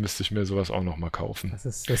 Eigentlich müsste ich mir sowas auch nochmal kaufen. Das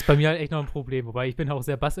ist bei mir halt echt noch ein Problem, wobei ich bin auch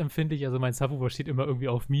sehr bassempfindlich, also mein Subwoofer steht immer irgendwie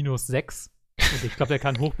auf -6 und ich glaube, der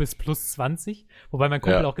kann hoch bis +20, wobei mein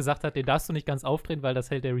Kumpel auch gesagt hat, den darfst du nicht ganz aufdrehen, weil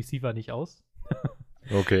das hält der Receiver nicht aus.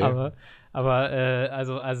 Okay.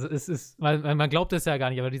 Also es ist, man glaubt es ja gar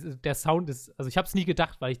nicht, aber der Sound ist, also ich habe es nie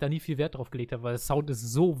gedacht, weil ich da nie viel Wert drauf gelegt habe, weil der Sound ist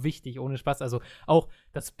so wichtig, ohne Spaß. Also auch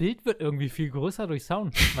das Bild wird irgendwie viel größer durch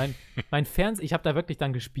Sound. Mein Fernseher, ich habe da wirklich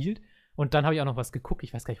dann gespielt und dann habe ich auch noch was geguckt,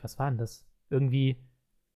 ich weiß gar nicht, was war denn das? Irgendwie,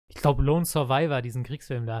 ich glaube Lone Survivor, diesen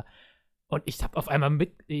Kriegsfilm da. Und ich habe auf einmal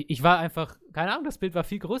ich war einfach, keine Ahnung, das Bild war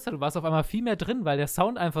viel größer, du warst auf einmal viel mehr drin, weil der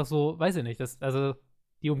Sound einfach so, weiß ich nicht, also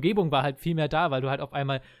die Umgebung war halt viel mehr da, weil du halt auf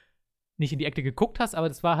einmal nicht in die Ecke geguckt hast, aber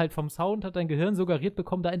das war halt vom Sound, hat dein Gehirn suggeriert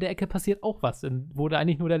bekommen, da in der Ecke passiert auch was, wo da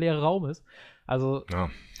eigentlich nur der leere Raum ist. Also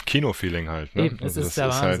ja, Kino-Feeling halt, ne? Eben, es ist der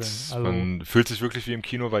Wahnsinn. Halt, man fühlt sich wirklich wie im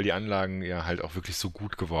Kino, weil die Anlagen ja halt auch wirklich so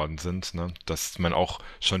gut geworden sind, ne? Dass man auch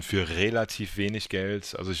schon für relativ wenig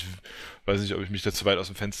Geld, also ich weiß nicht, ob ich mich da zu weit aus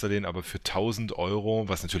dem Fenster lehne, aber für 1.000 Euro,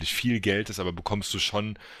 was natürlich viel Geld ist, aber bekommst du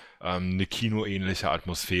schon eine kinoähnliche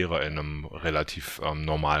Atmosphäre in einem relativ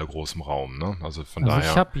normal großen Raum, ne? Also von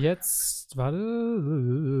daher. Ich habe jetzt,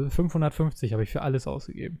 550 habe ich für alles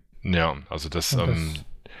ausgegeben. Ja, also da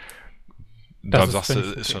sagst du,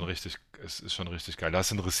 ist schon richtig geil. Da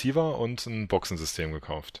hast du einen Receiver und ein Boxensystem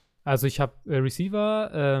gekauft. Also ich habe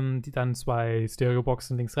Receiver, dann 2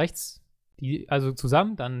 Stereoboxen links, rechts, die also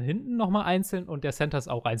zusammen, dann hinten nochmal einzeln und der Center ist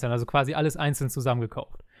auch einzeln, also quasi alles einzeln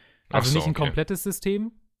zusammengekauft. Also nicht ein komplettes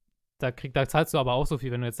System. Da zahlst du aber auch so viel,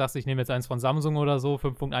 wenn du jetzt sagst, ich nehme jetzt eins von Samsung oder so,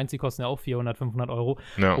 5.1, die kosten ja auch 400, 500 Euro.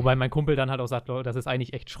 Ja. Wobei mein Kumpel dann halt auch sagt, Leute, das ist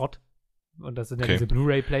eigentlich echt Schrott. Und das sind ja diese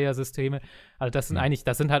Blu-ray-Player-Systeme. Also das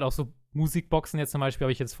sind halt auch so Musikboxen. Jetzt zum Beispiel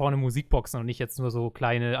habe ich jetzt vorne Musikboxen und nicht jetzt nur so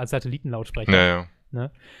kleine als Satellitenlautsprecher. Ja.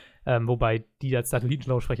 Ne? Wobei die als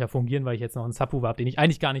Satellitenlautsprecher fungieren, weil ich jetzt noch einen Subwoofer habe, den ich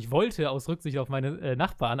eigentlich gar nicht wollte, aus Rücksicht auf meine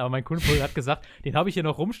Nachbarn. Aber mein Kumpel hat gesagt, den habe ich hier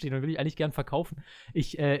noch rumstehen und will ich eigentlich gern verkaufen.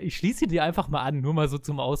 Ich schließe ihn dir einfach mal an, nur mal so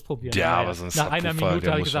zum Ausprobieren. Ja, aber so ein Nach einer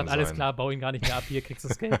Minute habe ich gesagt, alles sein. klar, bau ihn gar nicht mehr ab, hier kriegst du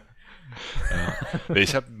das Geld. Ja.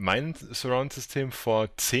 Ich habe mein Surround-System vor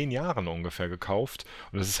 10 Jahren ungefähr gekauft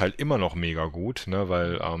und das ist halt immer noch mega gut, ne,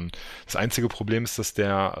 weil das einzige Problem ist, dass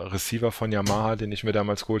der Receiver von Yamaha, den ich mir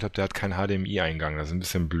damals geholt habe, der hat keinen HDMI-Eingang. Das ist ein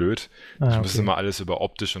bisschen blöd. Ich muss immer alles über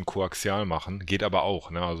optisch und koaxial machen. Geht aber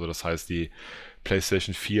auch, ne? Also das heißt, die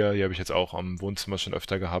PlayStation 4, die habe ich jetzt auch am Wohnzimmer schon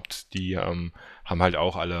öfter gehabt, die haben halt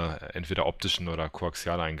auch alle entweder optischen oder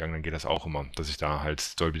Koaxialeingang, dann geht das auch immer, dass ich da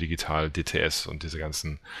halt Dolby Digital, DTS und diese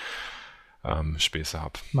ganzen Späße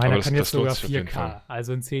habe. Meiner kann jetzt sogar 4K.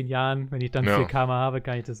 Also in 10 Jahren, wenn ich dann 4K mal habe,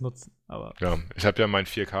 kann ich das nutzen. Aber ja, ich habe ja meinen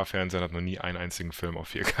 4K-Fernseher, habe noch nie einen einzigen Film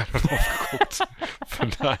auf 4K drauf geguckt. Von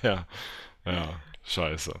daher, ja,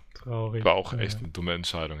 scheiße. Traurig. War auch echt eine dumme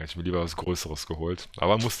Entscheidung. Hätte ich mir lieber was Größeres geholt.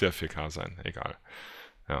 Aber musste ja 4K sein, egal.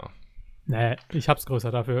 Ja. Nee, ich hab's größer,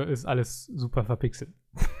 dafür ist alles super verpixelt.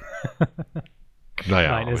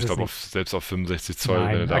 Naja, aber ich glaube, selbst auf 65 Zoll,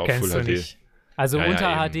 nein, wenn du da auf Full HD... Nicht. Also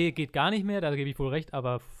unter eben. HD geht gar nicht mehr, da gebe ich wohl recht,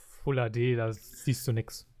 aber Full HD, da siehst du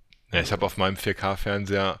nix. Ja, ich habe auf meinem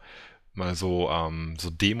 4K-Fernseher mal so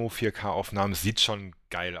Demo-4K-Aufnahmen. Es sieht schon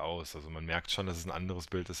geil aus. Also man merkt schon, dass es ein anderes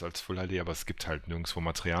Bild ist als Full HD, aber es gibt halt nirgendwo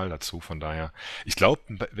Material dazu. Von daher, ich glaube,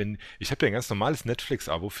 ich habe ja ein ganz normales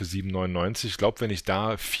Netflix-Abo für 7,99. Ich glaube, wenn ich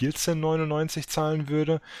da 14,99 zahlen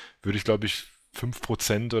würde, würde ich, glaube ich,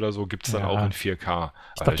 5% oder so gibt es dann auch in 4K.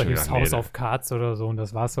 Ich glaube, da gibt es House of Cards oder so und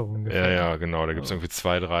das war's so ungefähr. Ja, genau. Da gibt es irgendwie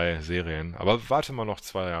 2, 3 Serien. Aber warte mal noch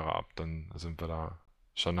 2 Jahre ab, dann sind wir da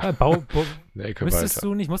schon eine Ecke müsstest weiter.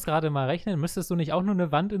 Du nicht, ich muss gerade mal rechnen, müsstest du nicht auch nur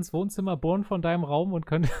eine Wand ins Wohnzimmer bohren von deinem Raum und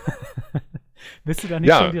bist du da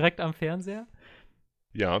nicht schon direkt am Fernseher?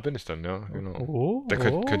 Ja, bin ich dann, ja, genau. Da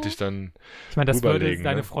könnte ich dann Ich meine, das würde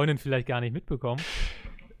deine Freundin vielleicht gar nicht mitbekommen.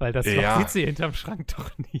 Weil das sieht sie hinterm Schrank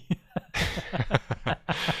doch nie.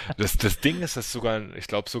 Das Ding ist, dass ich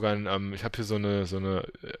glaube sogar, ich habe hier so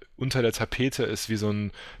eine unter der Tapete ist wie so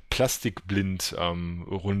ein plastikblind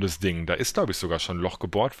rundes Ding. Da ist, glaube ich, sogar schon ein Loch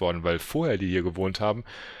gebohrt worden, weil vorher die hier gewohnt haben,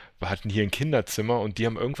 wir hatten hier ein Kinderzimmer und die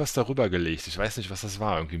haben irgendwas darüber gelegt. Ich weiß nicht, was das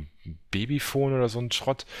war. Irgendwie ein Babyphone oder so ein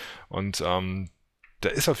Schrott. Und da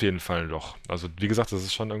ist auf jeden Fall ein Loch. Also, wie gesagt, das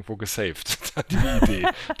ist schon irgendwo gesaved. Die Idee,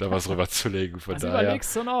 da was rüberzulegen. Was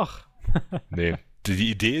überlegst du noch? Nee. Die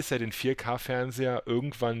Idee ist ja, den 4K-Fernseher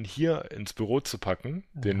irgendwann hier ins Büro zu packen,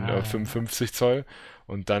 den 55 Zoll,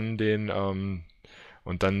 und dann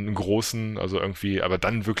einen großen, also irgendwie, aber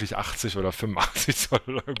dann wirklich 80 oder 85 Zoll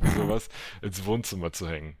oder irgendwie sowas ins Wohnzimmer zu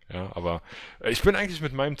hängen. Ja, aber ich bin eigentlich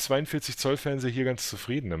mit meinem 42 Zoll Fernseher hier ganz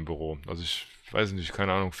zufrieden im Büro. Also ich weiß nicht,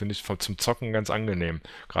 keine Ahnung, finde ich zum Zocken ganz angenehm.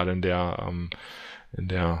 Gerade in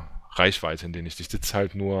der Reichweite, in der ich sitze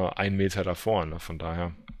halt nur 1 Meter davor, ne? Von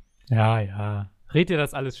daher. Ja. Red dir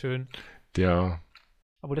das alles schön. Ja.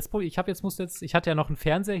 Aber das Problem, ich hatte ja noch einen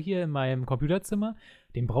Fernseher hier in meinem Computerzimmer,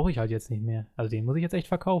 den brauche ich halt jetzt nicht mehr. Also den muss ich jetzt echt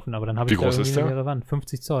verkaufen, aber dann habe ich da irgendwie eine leere Wand.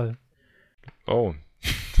 50 Zoll. Oh.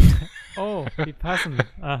 Oh, wie passend.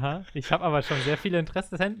 Aha. Ich habe aber schon sehr viele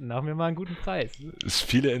Interessenten. Machen wir mal einen guten Preis. Ist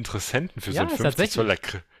viele Interessenten für so einen 50 Zoll.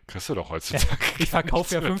 Kriegst du doch heutzutage. Ich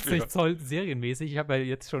verkaufe ja 50 Zoll serienmäßig. Ich habe ja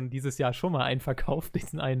jetzt schon dieses Jahr schon mal einen verkauft.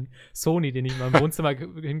 Diesen einen Sony, den ich in meinem Wohnzimmer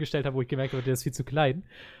hingestellt habe, wo ich gemerkt habe, der ist viel zu klein.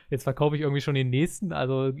 Jetzt verkaufe ich irgendwie schon den nächsten.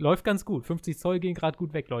 Also läuft ganz gut. 50 Zoll gehen gerade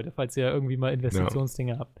gut weg, Leute, falls ihr irgendwie mal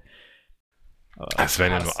Investitionsdinge habt. Das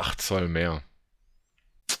wären ja nur 8 Zoll mehr.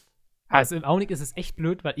 Also im Augenblick ist es echt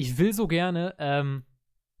blöd, weil ich will so gerne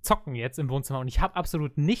zocken jetzt im Wohnzimmer und ich habe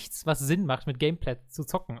absolut nichts, was Sinn macht, mit Gameplay zu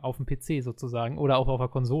zocken auf dem PC sozusagen oder auch auf der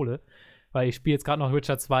Konsole, weil ich spiele jetzt gerade noch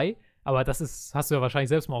Witcher 2, aber hast du ja wahrscheinlich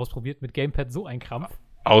selbst mal ausprobiert, mit Gamepad so ein Krampf.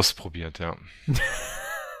 Ausprobiert, ja.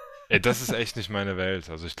 Ey, das ist echt nicht meine Welt.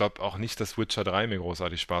 Also ich glaube auch nicht, dass Witcher 3 mir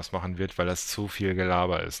großartig Spaß machen wird, weil das zu viel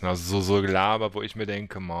Gelaber ist. Also so Gelaber, wo ich mir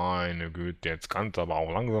denke, meine Güte, jetzt kann es aber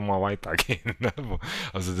auch langsam mal weitergehen.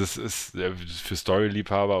 Also das ist für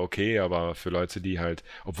Story-Liebhaber okay, aber für Leute, die halt,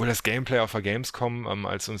 obwohl das Gameplay auf der Gamescom,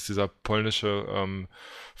 als uns dieser polnische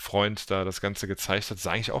Freund da das Ganze gezeigt hat,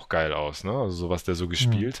 sah eigentlich auch geil aus, ne? Also so, was der so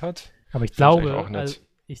gespielt hat. Aber ich glaube,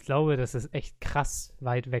 ich glaube, das ist echt krass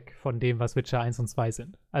weit weg von dem, was Witcher 1 und 2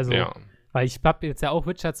 sind. Also, weil ich habe jetzt ja auch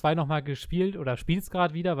Witcher 2 nochmal gespielt oder spiele es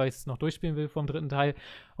gerade wieder, weil ich es noch durchspielen will vom 3. Teil.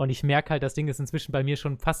 Und ich merke halt, das Ding ist inzwischen bei mir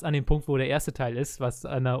schon fast an dem Punkt, wo der erste Teil ist, was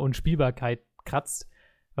an der Unspielbarkeit kratzt,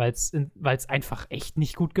 weil es einfach echt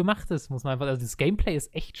nicht gut gemacht ist, muss man einfach. Also das Gameplay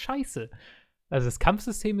ist echt scheiße. Also das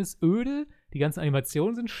Kampfsystem ist öde, die ganzen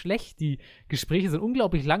Animationen sind schlecht, die Gespräche sind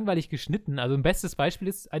unglaublich langweilig geschnitten. Also ein bestes Beispiel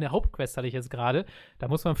ist, eine Hauptquest hatte ich jetzt gerade, da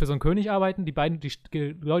muss man für so einen König arbeiten, die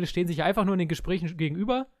Leute stehen sich einfach nur in den Gesprächen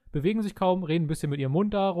gegenüber, bewegen sich kaum, reden ein bisschen mit ihrem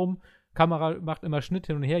Mund darum, Kamera macht immer Schnitt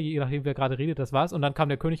hin und her, je nachdem wer gerade redet, das war's. Und dann kam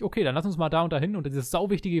der König, okay, dann lass uns mal da und dahin und dieses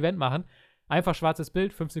sauwichtige Event machen. Einfach schwarzes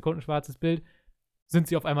Bild, 5 Sekunden schwarzes Bild, sind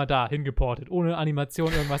sie auf einmal da, hingeportet, ohne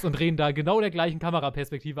Animation irgendwas und reden da genau der gleichen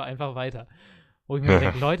Kameraperspektive einfach weiter. Wo ich mir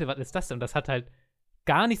denke, Leute, was ist das denn? Und das hat halt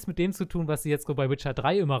gar nichts mit dem zu tun, was sie jetzt so bei Witcher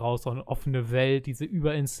 3 immer raushauen. Offene Welt, diese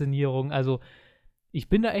Überinszenierung. Also, ich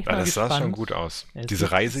bin da echt mal gespannt. Das sah schon gut aus.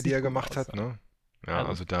 Diese Reise, die er gemacht hat, ne? Ja,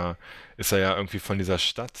 also da ist er ja irgendwie von dieser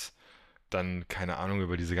Stadt dann, keine Ahnung,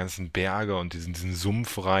 über diese ganzen Berge und diesen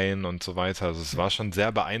Sumpf rein und so weiter. Also es war schon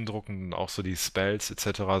sehr beeindruckend und auch so die Spells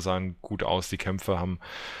etc. sahen gut aus, die Kämpfe haben.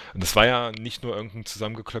 Und das war ja nicht nur irgendein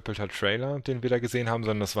zusammengeklöppelter Trailer, den wir da gesehen haben,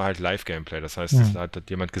 sondern das war halt Live-Gameplay. Das heißt, da hat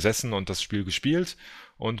jemand gesessen und das Spiel gespielt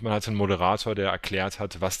und man hatte einen Moderator, der erklärt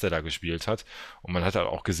hat, was der da gespielt hat. Und man hat halt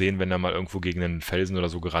auch gesehen, wenn er mal irgendwo gegen einen Felsen oder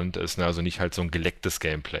so gerannt ist, ne? Also nicht halt so ein gelecktes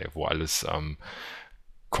Gameplay, wo alles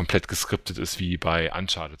komplett geskriptet ist, wie bei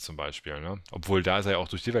Uncharted zum Beispiel, ne? Obwohl da ist er ja auch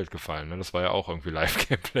durch die Welt gefallen, ne? Das war ja auch irgendwie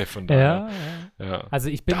Live-Gameplay, von daher. Ja. Also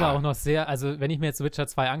ich bin da auch noch sehr, also wenn ich mir jetzt Witcher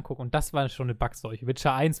 2 angucke, und das war schon eine Bugseuche,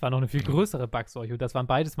 Witcher 1 war noch eine viel größere Bugseuche, und das waren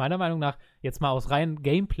beides meiner Meinung nach, jetzt mal aus rein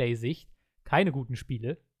Gameplay-Sicht, keine guten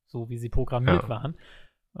Spiele, so wie sie programmiert waren.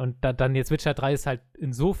 Und dann jetzt Witcher 3 ist halt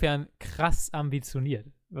insofern krass ambitioniert,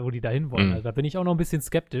 wo die da hinwollen. Also da bin ich auch noch ein bisschen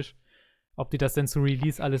skeptisch, ob die das denn zu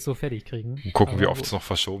Release alles so fertig kriegen. Gucken, wie oft es noch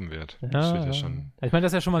verschoben wird. Das wird ja schon. Ich meine,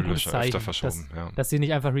 das ist ja schon mal ein gutes Zeichen, dass sie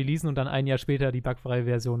nicht einfach releasen und dann ein Jahr später die bugfreie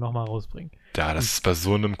Version nochmal rausbringen. Ja, das ist bei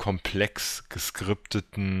so einem komplex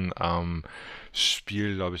geskripteten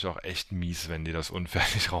Spiel, glaube ich, auch echt mies, wenn die das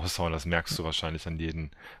unfertig raushauen. Das merkst du wahrscheinlich an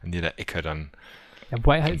jeder Ecke dann. Ja,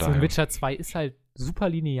 wobei halt so Witcher 2 ist halt super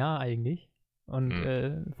linear eigentlich.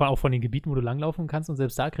 Und auch von den Gebieten, wo du langlaufen kannst, und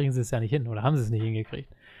selbst da kriegen sie es ja nicht hin oder haben sie es nicht hingekriegt.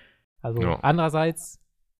 Also andererseits,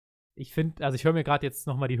 ich höre mir gerade jetzt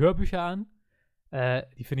nochmal die Hörbücher an.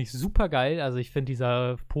 Die finde ich super geil. Also ich finde,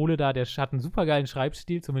 dieser Pole da, der hat einen super geilen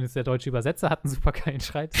Schreibstil. Zumindest der deutsche Übersetzer hat einen super geilen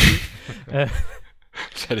Schreibstil.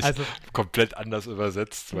 Also komplett anders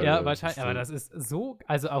übersetzt. Ja, wahrscheinlich, aber das ist so,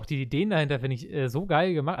 also auch die Ideen dahinter finde ich so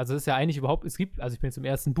geil gemacht. Also es ist ja eigentlich überhaupt, ich bin jetzt im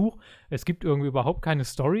ersten Buch, es gibt irgendwie überhaupt keine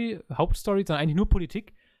Hauptstory, sondern eigentlich nur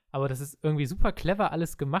Politik. Aber das ist irgendwie super clever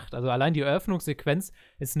alles gemacht. Also allein die Eröffnungssequenz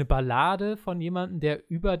ist eine Ballade von jemandem, der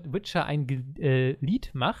über Witcher ein Lied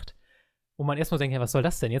macht. Und man erstmal denkt, ja, was soll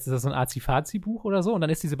das denn? Jetzt ist das so ein Azi-Fazi-Buch oder so. Und dann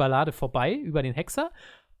ist diese Ballade vorbei über den Hexer.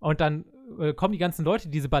 Und dann kommen die ganzen Leute,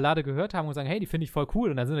 die diese Ballade gehört haben und sagen, hey, die finde ich voll cool.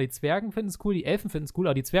 Und dann sind da die Zwergen, finden es cool, die Elfen finden es cool,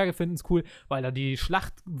 auch die Zwerge finden es cool, weil da die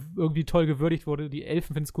Schlacht irgendwie toll gewürdigt wurde. Die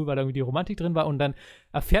Elfen finden es cool, weil da irgendwie die Romantik drin war. Und dann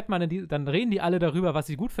erfährt man, dann reden die alle darüber, was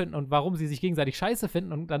sie gut finden und warum sie sich gegenseitig scheiße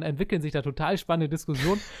finden. Und dann entwickeln sich da total spannende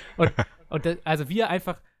Diskussionen. Also wir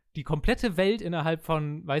einfach die komplette Welt innerhalb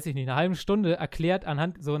von, weiß ich nicht, einer halben Stunde erklärt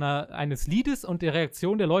anhand eines Liedes und der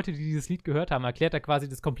Reaktion der Leute, die dieses Lied gehört haben, erklärt er quasi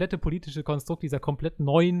das komplette politische Konstrukt dieser komplett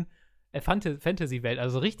neuen Fantasy-Welt.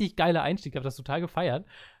 Also richtig geiler Einstieg, ich habe das total gefeiert.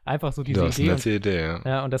 Einfach so diese Idee. Das ist eine nette Idee,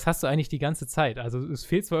 ja. Und das hast du eigentlich die ganze Zeit. Also es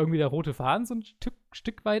fehlt zwar irgendwie der rote Faden so ein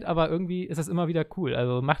Stück weit, aber irgendwie ist das immer wieder cool.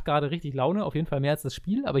 Also macht gerade richtig Laune, auf jeden Fall mehr als das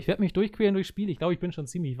Spiel, aber ich werde mich durchqueren durchs Spiel. Ich glaube, ich bin schon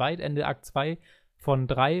ziemlich weit, Ende Akt 2 von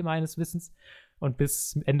 3 meines Wissens. Und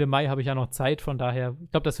bis Ende Mai habe ich ja noch Zeit, von daher, ich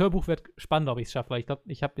glaube, das Hörbuch wird spannend, ob ich es schaffe, weil ich glaube,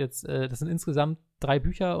 ich habe jetzt, das sind insgesamt 3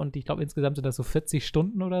 Bücher und ich glaube, insgesamt sind das so 40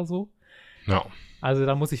 Stunden oder so. Ja. Also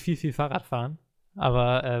da muss ich viel, viel Fahrrad fahren.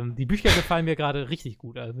 Aber die Bücher gefallen mir gerade richtig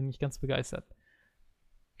gut, also bin ich ganz begeistert.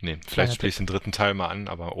 Nee, vielleicht spiele ich den 3. Teil mal an,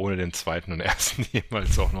 aber ohne den 2. und 1.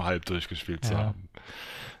 jemals auch nur halb durchgespielt zu haben.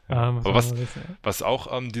 Aber was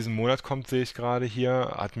auch diesen Monat kommt, sehe ich gerade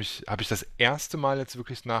hier, habe ich das erste Mal jetzt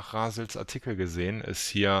wirklich nach Rasels Artikel gesehen, ist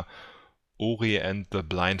hier Ori and the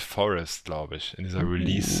Blind Forest, glaube ich, in dieser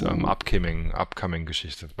Release upcoming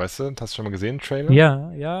Geschichte. Weißt du, hast du schon mal gesehen, den Trailer?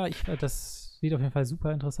 Ja, das sieht auf jeden Fall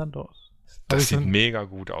super interessant aus. Das sieht mega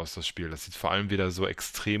gut aus, das Spiel. Das sieht vor allem wieder so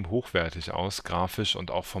extrem hochwertig aus, grafisch,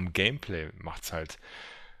 und auch vom Gameplay macht es halt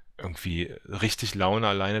irgendwie richtig Laune,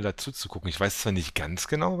 alleine dazu zu gucken. Ich weiß zwar nicht ganz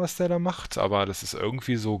genau, was der da macht, aber das ist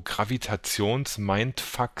irgendwie so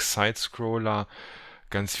Gravitations-Mindfuck-Sidescroller,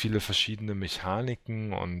 ganz viele verschiedene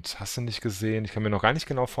Mechaniken, und hast du nicht gesehen? Ich kann mir noch gar nicht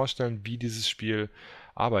genau vorstellen, wie dieses Spiel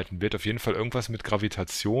arbeiten wird. Auf jeden Fall irgendwas mit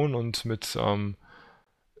Gravitation und mit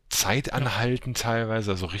Zeitanhalten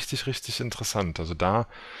teilweise. Also richtig, richtig interessant. Also da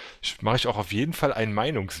mache ich auch auf jeden Fall ein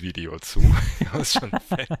Meinungsvideo zu. Das ist schon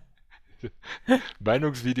fett.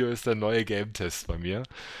 Meinungsvideo ist der neue Game-Test bei mir.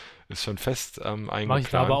 Ist schon fest eingeplant. Mach ich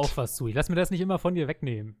da aber auch was zu. Ich lass mir das nicht immer von dir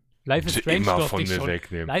wegnehmen. Life is Strange immer von mir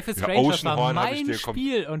wegnehmen. Life is Strange, das war mein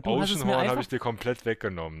Spiel und du hast es mir einfach... habe ich dir komplett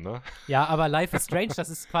weggenommen, ne? Ja, aber Life is Strange, das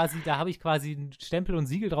ist quasi, da habe ich quasi einen Stempel und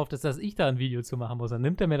Siegel drauf, dass ich da ein Video zu machen muss. Dann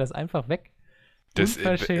nimmt er mir das einfach weg. Das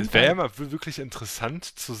wäre ja mal wirklich interessant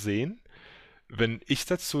zu sehen, wenn ich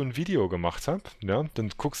dazu ein Video gemacht habe, ne, dann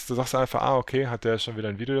sagst du einfach, okay, hat der schon wieder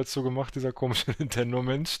ein Video dazu gemacht, dieser komische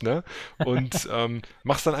Nintendo-Mensch, ne, und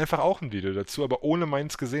machst dann einfach auch ein Video dazu, aber ohne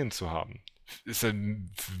meins gesehen zu haben.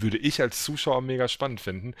 Würde ich als Zuschauer mega spannend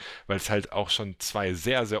finden, weil es halt auch schon 2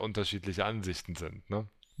 sehr, sehr unterschiedliche Ansichten sind, ne?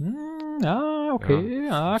 Ja, okay.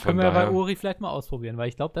 Ja, von können wir bei daher, Ori vielleicht mal ausprobieren, weil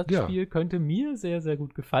ich glaube, das ja, Spiel könnte mir sehr, sehr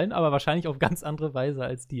gut gefallen, aber wahrscheinlich auf ganz andere Weise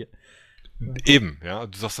als dir. Mal gucken. eben, ja.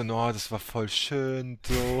 Und du sagst dann, oh, das war voll schön,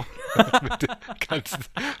 so. mit den ganzen,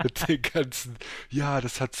 mit den ganzen, ja,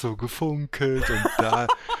 das hat so gefunkelt und da,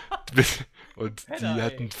 und die Penner, ey.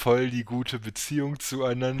 hatten voll die gute Beziehung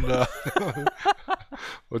zueinander.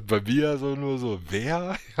 Und bei mir so nur so,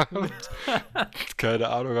 wer? Ja, und keine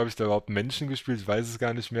Ahnung, habe ich da überhaupt Menschen gespielt? Ich weiß es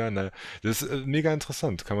gar nicht mehr. Na, das ist mega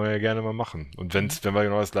interessant, kann man ja gerne mal machen. Und wenn wir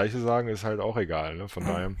genau das Gleiche sagen, ist halt auch egal, ne? Von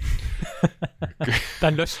daher.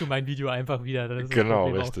 Dann löschst du mein Video einfach wieder, dann ist das Genau,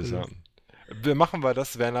 Problem richtig, ja. aufgelöst. Machen wir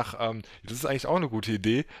das, das ist eigentlich auch eine gute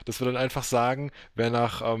Idee, dass wir dann einfach sagen, wer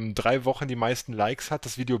nach 3 Wochen die meisten Likes hat,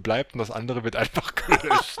 das Video bleibt und das andere wird einfach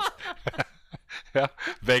gelöscht. Ja,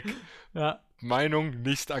 weg. Ja, Meinung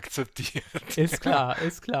nicht akzeptiert. ist klar,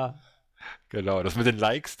 ist klar. Genau, das mit den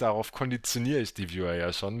Likes, darauf konditioniere ich die Viewer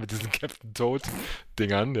ja schon, mit diesen Captain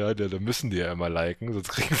Toad-Dingern, ja, da müssen die ja immer liken, sonst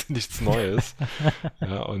kriegen sie nichts Neues.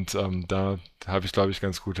 Ja, und da habe ich, glaube ich,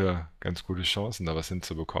 ganz gute Chancen, da was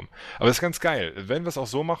hinzubekommen. Aber das ist ganz geil. Wenn wir es auch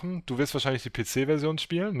so machen, du wirst wahrscheinlich die PC-Version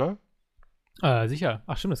spielen, ne? Sicher.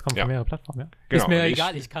 Ach stimmt, das kommt Ja, von mehreren Plattformen, ja. genau. Ist mir Und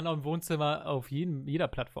egal, ich kann auch im Wohnzimmer auf jeder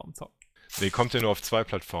Plattform zocken. nee, kommt ja nur auf 2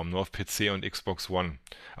 Plattformen, nur auf PC und Xbox One.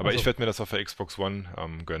 Aber ich Also, werde mir das auf der Xbox One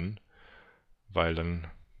gönnen, weil dann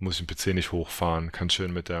muss ich den PC nicht hochfahren, kann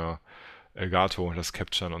schön mit der Elgato das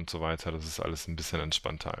Capturen und so weiter. Das ist alles ein bisschen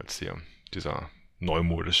entspannter als hier dieser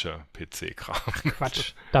neumodische PC-Kram.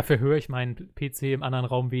 Quatsch. Dafür höre ich meinen PC im anderen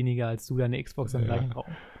Raum weniger als du deine Xbox im gleichen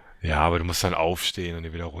Raum. Ja, aber du musst dann aufstehen und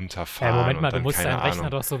die wieder runterfahren Moment mal, und du dann musst keine deinen Rechner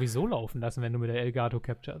Ahnung. doch sowieso laufen lassen, wenn du mit der Elgato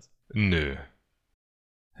capturest. Nö.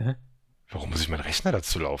 Hä? Warum muss ich meinen Rechner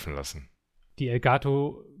dazu laufen lassen? Die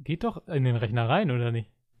Elgato geht doch in den Rechner rein, oder nicht?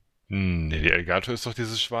 Nee, die Elgato ist doch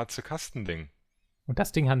dieses schwarze Kastending. Und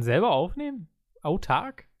das Ding kann selber aufnehmen?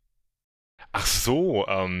 Autark? Ach so,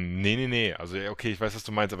 nee. Also, ja, okay, ich weiß, was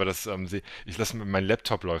du meinst, aber mein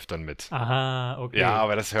Laptop läuft dann mit. Aha, okay. Ja,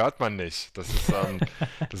 aber das hört man nicht. Das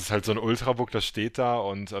ist halt so ein Ultrabook, das steht da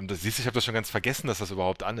und das siehst du, ich habe das schon ganz vergessen, dass das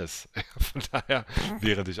überhaupt an ist. Von daher,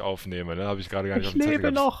 während ich aufnehme, ne, habe ich gerade gar nicht Ich auf dem Zettel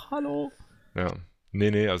lebe gehabt. noch, hallo. Ja.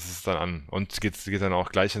 Nee, also es ist dann an. Und geht dann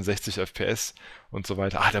auch gleich in 60 FPS und so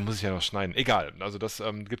weiter. Da muss ich ja noch schneiden. Egal. Also das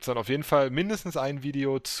gibt es dann auf jeden Fall mindestens ein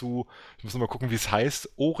Video zu, ich muss noch mal gucken, wie es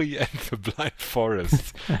heißt, Ori and the Blind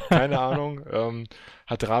Forest. Keine Ahnung.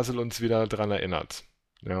 Hat Rasel uns wieder dran erinnert.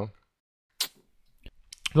 Ja.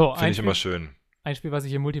 So, Finde ich immer schön. ein Spiel, was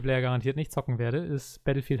ich im Multiplayer garantiert nicht zocken werde, ist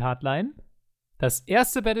Battlefield Hardline. Das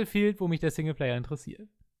erste Battlefield, wo mich der Singleplayer interessiert.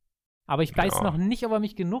 Aber ich weiß noch nicht, ob er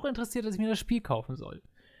mich genug interessiert, dass ich mir das Spiel kaufen soll.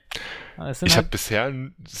 Ich habe bisher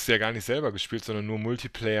das ja gar nicht selber gespielt, sondern nur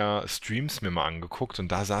Multiplayer-Streams mir mal angeguckt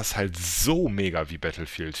und da sah es halt so mega wie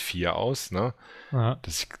Battlefield 4 aus, ne?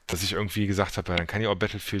 Dass ich irgendwie gesagt habe, ja, dann kann ich auch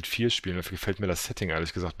Battlefield 4 spielen. Dafür gefällt mir das Setting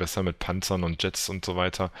ehrlich gesagt besser mit Panzern und Jets und so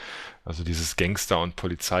weiter. Also dieses Gangster- und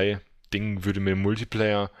Polizei-Ding würde mir im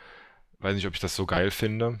Multiplayer, weiß nicht, ob ich das so geil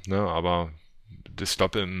finde, ne? Aber ich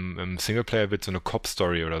glaube, im Singleplayer wird so eine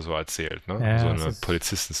Cop-Story oder so erzählt, ne? Ja, so eine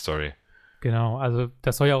Polizisten-Story. Genau, also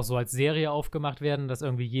das soll ja auch so als Serie aufgemacht werden, dass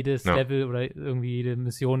irgendwie jedes Level oder irgendwie jede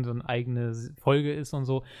Mission so eine eigene Folge ist und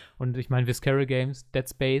so. Und ich meine, Visceral Games, Dead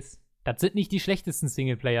Space, das sind nicht die schlechtesten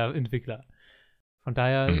Singleplayer-Entwickler. Von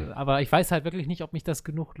daher, aber ich weiß halt wirklich nicht, ob mich das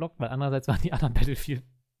genug lockt, weil andererseits waren die anderen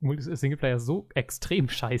Battlefield-Singleplayer so extrem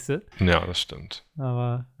scheiße. Ja, das stimmt.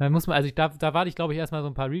 Aber dann muss man, also da warte ich, glaube ich, erstmal so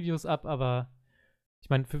ein paar Reviews ab, aber ich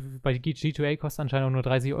meine, bei G2A kostet anscheinend auch nur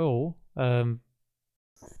 30 Euro.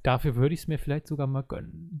 Dafür würde ich es mir vielleicht sogar mal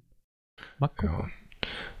gönnen. Mal gucken.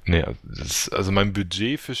 Ja. Nee, also mein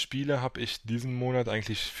Budget für Spiele habe ich diesen Monat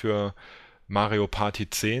eigentlich für Mario Party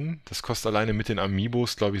 10. Das kostet alleine mit den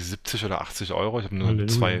Amiibos, glaube ich, 70 oder 80 Euro. Ich habe nur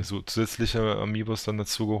 2 so zusätzliche Amiibos dann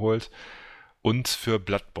dazu geholt. Und für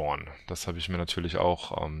Bloodborne. Das habe ich mir natürlich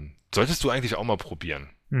auch. Solltest du eigentlich auch mal probieren.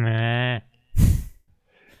 Nee.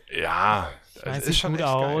 Ja, Es ist sieht schon gut echt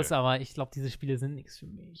aus, geil. aber ich glaube, diese Spiele sind nichts für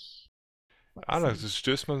mich. Das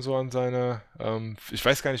stößt man so an seine, ich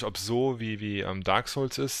weiß gar nicht, ob es so wie Dark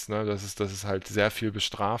Souls ist, ne? Das ist halt sehr viel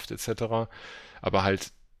bestraft etc. Aber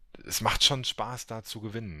halt, es macht schon Spaß, da zu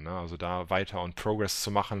gewinnen, ne? Also da weiter und Progress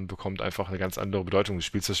zu machen, bekommt einfach eine ganz andere Bedeutung. Du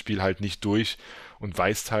spielst das Spiel halt nicht durch und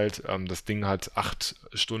weißt halt, das Ding hat 8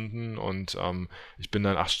 Stunden und ich bin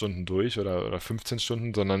dann 8 Stunden durch oder 15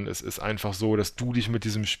 Stunden, sondern es ist einfach so, dass du dich mit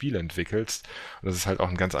diesem Spiel entwickelst. Und das ist halt auch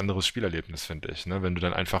ein ganz anderes Spielerlebnis, finde ich, ne? Wenn du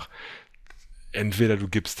dann einfach entweder du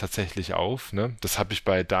gibst tatsächlich auf, ne? Das habe ich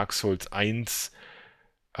bei Dark Souls 1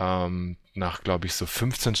 nach, glaube ich, so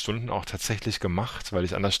 15 Stunden auch tatsächlich gemacht, weil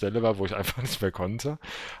ich an der Stelle war, wo ich einfach nicht mehr konnte.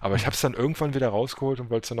 Aber ich habe es dann irgendwann wieder rausgeholt und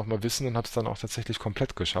wollte es dann nochmal wissen und habe es dann auch tatsächlich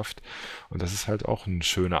komplett geschafft. Und das ist halt auch eine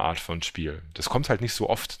schöne Art von Spiel. Das kommt halt nicht so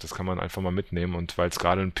oft, das kann man einfach mal mitnehmen. Und weil es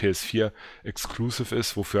gerade ein PS4-Exclusive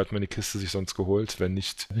ist, wofür hat man die Kiste sich sonst geholt, wenn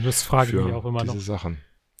nicht Das frage ich mich für auch immer diese noch. Sachen.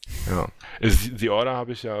 Ja. The Order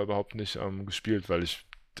habe ich ja überhaupt nicht gespielt, weil ich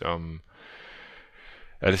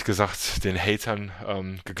ehrlich gesagt den Hatern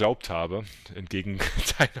geglaubt habe, entgegen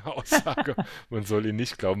deiner Aussage, man soll ihn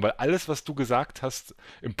nicht glauben, weil alles, was du gesagt hast,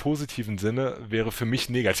 im positiven Sinne, wäre für mich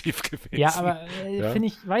negativ Ja, gewesen. aber Ja? finde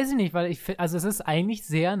ich, weiß ich nicht, weil also es ist eigentlich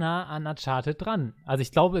sehr nah an Uncharted dran. Also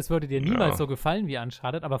ich glaube, es würde dir niemals Ja. so gefallen wie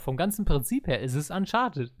Uncharted, aber vom ganzen Prinzip her ist es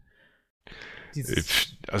Uncharted.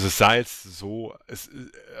 Also es sah jetzt so,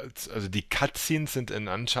 also die Cutscenes sind in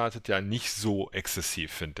Uncharted ja nicht so exzessiv,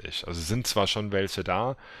 finde ich. Also sind zwar schon welche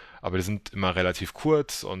da, aber die sind immer relativ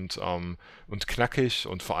kurz und knackig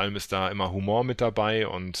und vor allem ist da immer Humor mit dabei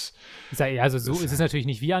und Ich sag, ja, also so das, ist es natürlich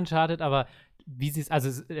nicht wie Uncharted, aber wie sie es,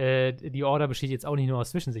 also die Order besteht jetzt auch nicht nur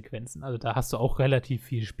aus Zwischensequenzen. Also da hast du auch relativ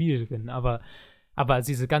viel Spiel drin, aber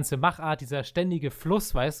diese ganze Machart, dieser ständige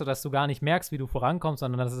Fluss, weißt du, dass du gar nicht merkst, wie du vorankommst,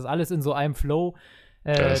 sondern das ist alles in so einem Flow.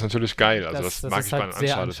 das ist natürlich geil. Also das mag ist ich bei halt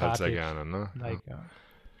sehr Uncharted halt sehr Uncharted. gerne, ne? Like, ja.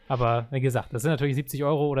 Aber wie gesagt, das sind natürlich 70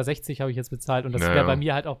 Euro oder 60 habe ich jetzt bezahlt und das Ja, wäre ja. bei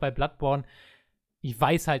mir halt auch bei Bloodborne. Ich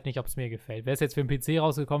weiß halt nicht, ob es mir gefällt. Wäre es jetzt für den PC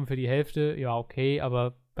rausgekommen für die Hälfte, ja, okay,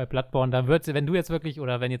 aber bei Bloodborne, dann wird wenn du jetzt wirklich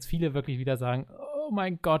oder wenn jetzt viele wirklich wieder sagen, oh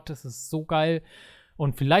mein Gott, das ist so geil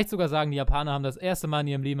und vielleicht sogar sagen, die Japaner haben das erste Mal in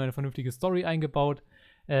ihrem Leben eine vernünftige Story eingebaut,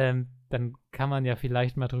 dann kann man ja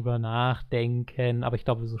vielleicht mal drüber nachdenken, aber ich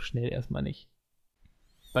glaube so schnell erstmal nicht.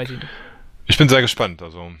 Weiß ich nicht. Ich bin sehr gespannt.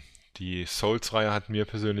 Also die Souls-Reihe hat mir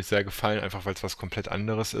persönlich sehr gefallen, einfach weil es was komplett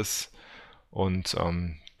anderes ist. Und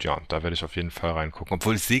ja, da werde ich auf jeden Fall reingucken.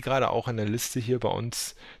 Obwohl ich sehe gerade auch in der Liste hier bei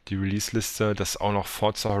uns, die Release-Liste, dass auch noch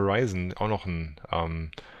Forza Horizon auch noch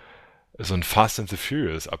so ein Fast and the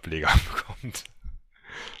Furious Ableger bekommt.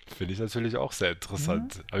 Finde ich natürlich auch sehr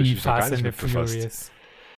interessant. Habe ich mich noch gar nicht mit befasst.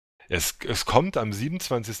 Es kommt am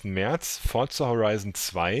 27. März Forza Horizon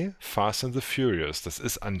 2 Fast and the Furious. Das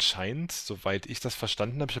ist anscheinend, soweit ich das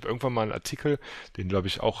verstanden habe, ich habe irgendwann mal einen Artikel, den glaube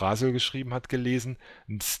ich auch Rasel geschrieben hat, gelesen,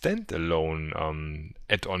 ein Standalone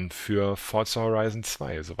Add-on für Forza Horizon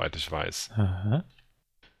 2, soweit ich weiß. Aha.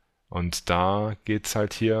 Und da geht's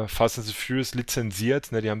halt hier Fast and the Furious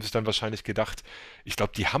lizenziert, ne, die haben sich dann wahrscheinlich gedacht, ich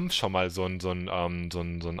glaube, die haben schon mal so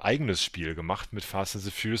ein eigenes Spiel gemacht mit Fast and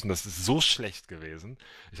the Furious und das ist so schlecht gewesen.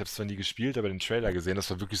 Ich habe es zwar nie gespielt, aber den Trailer gesehen,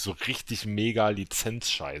 das war wirklich so richtig mega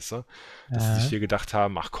Lizenzscheiße, dass sie sich hier gedacht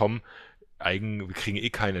haben, ach komm, wir kriegen eh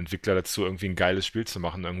keinen Entwickler dazu, irgendwie ein geiles Spiel zu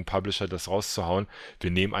machen, irgendeinen Publisher das rauszuhauen. Wir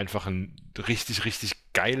nehmen einfach ein richtig,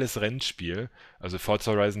 richtig geiles Rennspiel. Also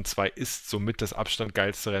Forza Horizon 2 ist somit das Abstand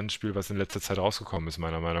geilste Rennspiel, was in letzter Zeit rausgekommen ist,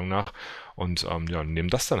 meiner Meinung nach. Und ja, nehmen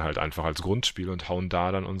das dann halt einfach als Grundspiel und hauen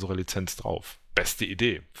da dann unsere Lizenz drauf. Beste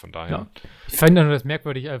Idee, von daher. Ja. Ich fand nur das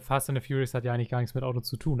merkwürdig, Fast and the Furious hat ja eigentlich gar nichts mit Auto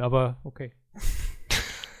zu tun, aber okay.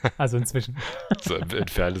 Also inzwischen. So im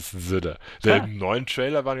entferntesten Sinne. Im neuen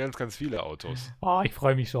Trailer waren ganz, ganz viele Autos. Oh, ich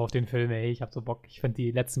freue mich schon auf den Film, ey. Ich hab so Bock. Ich finde die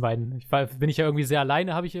letzten beiden, bin ich ja irgendwie sehr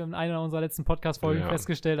alleine, habe ich in einer unserer letzten Podcast-Folgen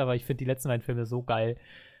festgestellt, aber ich finde die letzten beiden Filme so geil.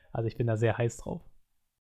 Also ich bin da sehr heiß drauf.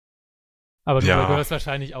 Aber du gehörst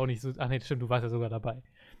wahrscheinlich auch nicht so. Ach nee, stimmt, du warst ja sogar dabei.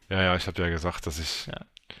 Ja, ich habe ja gesagt, dass ich. Ja.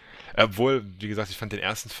 Obwohl, wie gesagt, ich fand den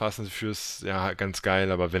ersten Fast and the Furious ja ganz geil,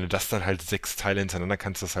 aber wenn du das dann halt 6 Teile hintereinander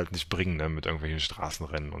kannst, du das halt nicht bringen, ne, mit irgendwelchen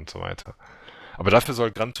Straßenrennen und so weiter. Aber dafür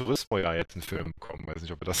soll Gran Turismo ja jetzt einen Film bekommen. Weiß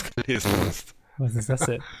nicht, ob du das gelesen hast. Was ist das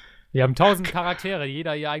denn? Wir haben 1000 Charaktere,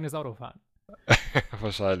 jeder ihr eigenes Auto fahren.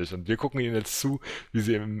 Wahrscheinlich. Und wir gucken ihnen jetzt zu, wie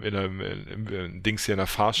sie im Dings hier in der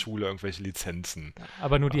Fahrschule irgendwelche Lizenzen.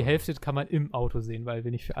 Aber nur die Hälfte kann man im Auto sehen, weil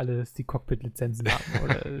wir nicht für alles die Cockpit-Lizenzen haben.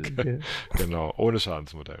 Oder, genau, ohne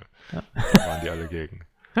Schadensmodell. Ja. Da waren die alle gegen.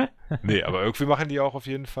 Nee, aber irgendwie machen die auch auf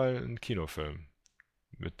jeden Fall einen Kinofilm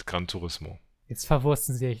mit Gran Turismo. Jetzt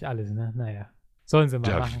verwursten sie echt alles, ne? Naja. Sollen sie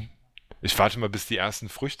mal machen. Ich warte mal, bis die ersten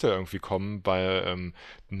Früchte irgendwie kommen bei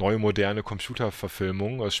neue moderne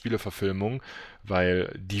Computerverfilmungen, Spieleverfilmungen,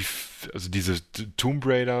 weil diese Tomb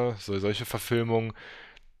Raider, solche Verfilmungen,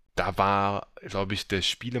 da war, glaube ich, der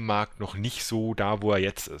Spielemarkt noch nicht so da, wo er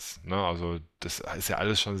jetzt ist. Ne? Also das ist ja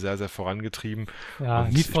alles schon sehr, sehr vorangetrieben. Ja,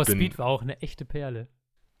 Need for Speed war auch eine echte Perle.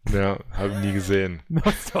 Ja, habe ich nie gesehen.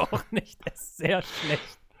 Musst du auch nicht, das ist sehr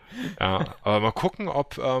schlecht. Ja, aber mal gucken,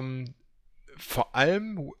 ob vor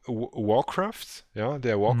allem Warcraft, ja,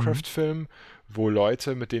 der Warcraft-Film, wo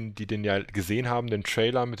Leute, die den ja gesehen haben, den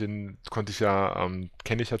Trailer, kenne ich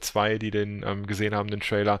ja 2, die den gesehen haben, den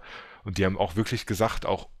Trailer, Und die haben auch wirklich gesagt,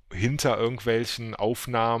 auch hinter irgendwelchen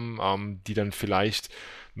Aufnahmen, die dann vielleicht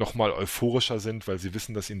nochmal euphorischer sind, weil sie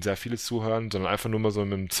wissen, dass ihnen sehr viele zuhören, sondern einfach nur mal so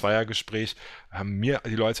mit einem Zweiergespräch, haben mir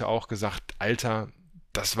die Leute auch gesagt, Alter,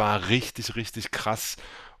 das war richtig, richtig krass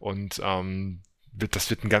und das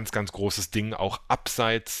wird ein ganz, ganz großes Ding, auch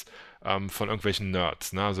abseits von irgendwelchen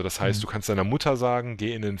Nerds. Ne? Also das heißt, du kannst deiner Mutter sagen,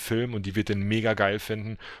 geh in den Film und die wird den mega geil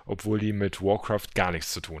finden, obwohl die mit Warcraft gar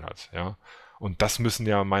nichts zu tun hat. Ja? Und das müssen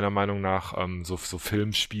ja meiner Meinung nach so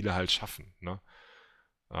Filmspiele halt schaffen. Ne?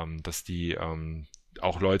 Dass die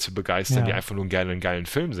auch Leute begeistern, die einfach nur gerne einen geilen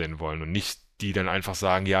Film sehen wollen und nicht die dann einfach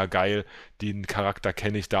sagen, ja geil, den Charakter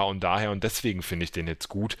kenne ich da und daher und deswegen finde ich den jetzt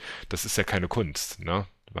gut. Das ist ja keine Kunst, ne?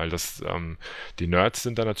 Weil die Nerds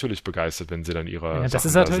sind da natürlich begeistert, wenn sie dann ihre das Sachen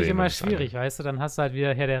ist da natürlich sehen immer und schwierig, weißt du? Dann hast du halt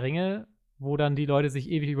wieder Herr der Ringe, wo dann die Leute sich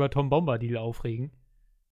ewig über Tom Bombadil aufregen.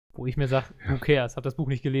 Wo ich mir sage, who cares? Hab das Buch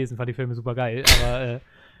nicht gelesen, fand die Filme super geil, aber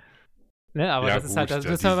aber Ja, das ist halt, gut, das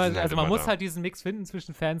die ist sind halt, halt also man immer muss da. halt diesen Mix finden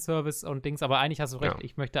zwischen Fanservice und Dings, aber eigentlich hast du recht, Ja.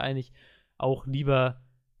 ich möchte eigentlich auch lieber,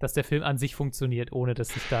 dass der Film an sich funktioniert, ohne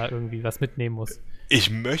dass ich da irgendwie was mitnehmen muss. Ich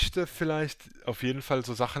möchte vielleicht auf jeden Fall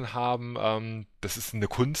so Sachen haben, das ist eine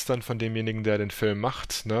Kunst dann von demjenigen, der den Film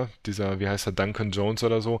macht, ne? Dieser, wie heißt er, Duncan Jones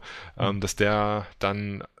oder so, dass der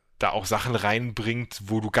dann da auch Sachen reinbringt,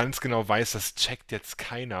 wo du ganz genau weißt, das checkt jetzt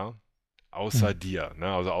keiner außer dir, ne?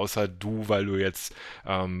 Also außer du, weil du jetzt,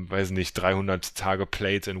 weiß nicht, 300 Tage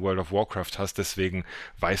Played in World of Warcraft hast, deswegen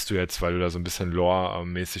weißt du jetzt, weil du da so ein bisschen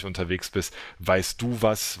Lore-mäßig unterwegs bist, weißt du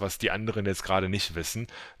was die anderen jetzt gerade nicht wissen,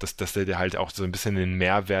 dass der dir halt auch so ein bisschen den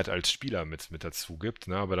Mehrwert als Spieler mit dazu gibt,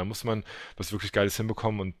 ne? Aber da muss man was wirklich Geiles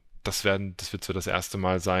hinbekommen und das wird so das erste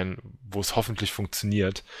Mal sein, wo es hoffentlich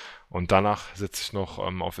funktioniert. Und danach setze ich noch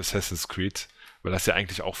auf Assassin's Creed, weil das ja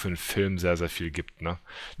eigentlich auch für einen Film sehr, sehr viel gibt, ne?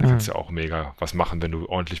 Da kannst du ja auch mega was machen, wenn du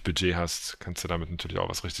ordentlich Budget hast, kannst du damit natürlich auch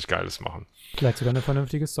was richtig Geiles machen. Vielleicht sogar eine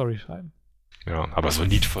vernünftige Story schreiben. Ja, aber so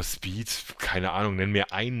Need for Speed, keine Ahnung, nenn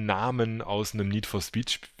mir einen Namen aus einem Need for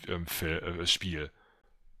Speed Spiel.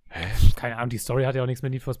 Hä? Keine Ahnung, die Story hat ja auch nichts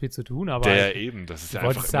mit Need for Speed zu tun, aber Der eben, das ist ja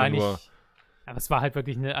einfach wolltest immer ja nur... nicht. Aber es war halt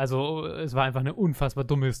wirklich es war einfach eine unfassbar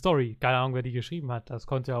dumme Story. Keine Ahnung, wer die geschrieben hat. Das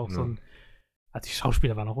konnte ja auch so ein. Also die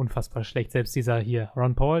Schauspieler waren auch unfassbar schlecht. Selbst dieser hier,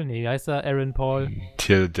 Ron Paul, nee, wie heißt er? Aaron Paul.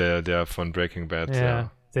 Hier, der von Breaking Bad,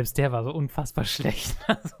 ja. Selbst der war so unfassbar schlecht.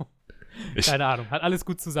 Also, keine Ahnung, hat alles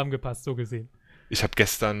gut zusammengepasst, so gesehen. Ich habe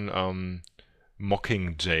gestern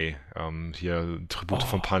Mockingjay, hier Tribute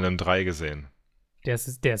von Panem 3 gesehen. Der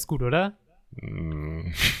ist gut, oder?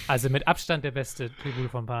 Also mit Abstand der beste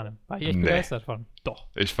Tribute von Panem. War ich echt begeistert von. Doch.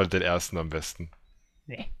 Ich fand den ersten am besten.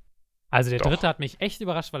 Nee. Also der Doch. dritte hat mich echt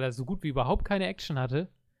überrascht, weil er so gut wie überhaupt keine Action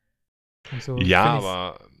hatte. Und so Ja,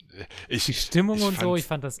 aber die Stimmung und so, ich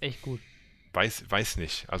fand das echt gut. Weiß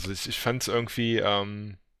nicht. Also ich fand es irgendwie,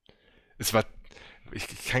 es war,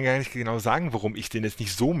 ich kann gar nicht genau sagen, warum ich den jetzt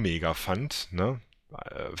nicht so mega fand, ne?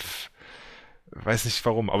 Weiß nicht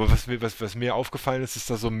warum, aber was mir aufgefallen ist, ist,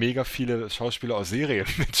 dass so mega viele Schauspieler aus Serien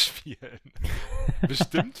mitspielen.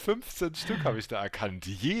 Bestimmt 15 Stück habe ich da erkannt.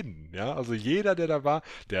 Jeden, ja. Also jeder, der da war,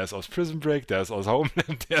 der ist aus Prison Break, der ist aus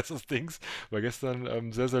Homeland, der ist aus Dings. War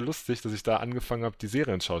gestern sehr, sehr lustig, dass ich da angefangen habe, die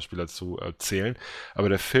Serienschauspieler zu zählen. Aber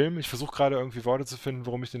der Film, ich versuche gerade irgendwie Worte zu finden,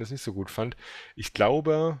 warum ich den jetzt nicht so gut fand. Ich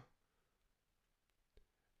glaube,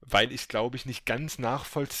 weil ich glaube ich nicht ganz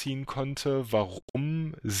nachvollziehen konnte,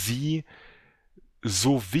 warum sie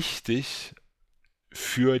so wichtig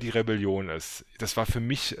für die Rebellion ist. Das war für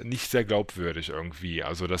mich nicht sehr glaubwürdig irgendwie.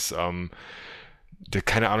 Also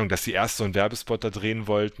keine Ahnung, dass sie erst so einen Werbespot da drehen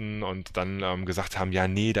wollten und dann gesagt haben, ja,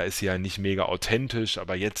 nee, da ist sie ja nicht mega authentisch,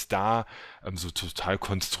 aber jetzt da so total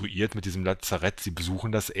konstruiert mit diesem Lazarett, sie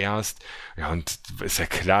besuchen das erst. Ja, und ist ja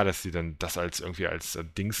klar, dass sie dann das als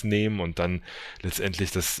Dings nehmen und dann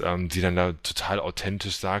letztendlich, dass sie dann da total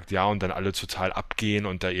authentisch sagt, ja, und dann alle total abgehen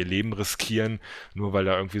und da ihr Leben riskieren, nur weil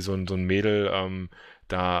da irgendwie so ein Mädel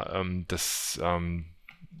das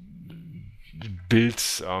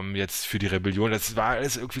Bild jetzt für die Rebellion, das war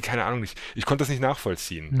alles irgendwie, keine Ahnung, ich konnte das nicht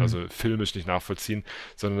nachvollziehen, also filmisch nicht nachvollziehen,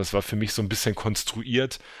 sondern das war für mich so ein bisschen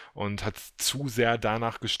konstruiert und hat zu sehr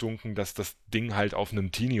danach gestunken, dass das Ding halt auf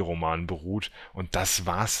einem Teenie-Roman beruht und das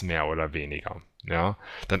war's mehr oder weniger, ja.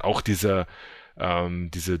 Dann auch diese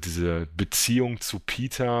Beziehung zu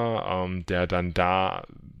Peter, der dann da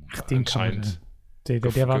anscheinend...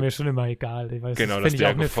 Der war mir schon immer egal. Ich weiß, genau, das finde ich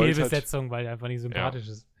auch eine gefoltert. Fehlbesetzung, weil er einfach nicht sympathisch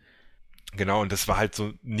ist. Genau, und das war halt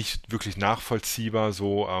so nicht wirklich nachvollziehbar,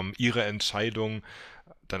 so ihre Entscheidung,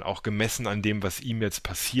 dann auch gemessen an dem, was ihm jetzt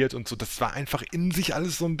passiert und so. Das war einfach in sich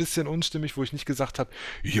alles so ein bisschen unstimmig, wo ich nicht gesagt habe,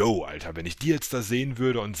 yo, Alter, wenn ich die jetzt da sehen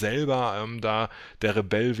würde und selber da der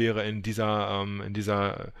Rebell wäre in dieser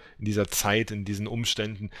Zeit, in diesen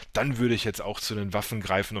Umständen, dann würde ich jetzt auch zu den Waffen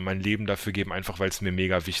greifen und mein Leben dafür geben, einfach weil es mir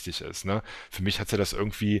mega wichtig ist. Ne? Für mich hat er das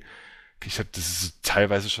irgendwie, ich habe das ist so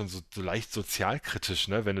teilweise schon so leicht sozialkritisch,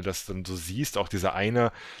 ne? Wenn du das dann so siehst, auch diese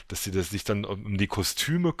eine, dass sie sich dann um die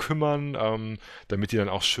Kostüme kümmern, damit die dann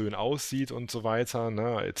auch schön aussieht und so weiter,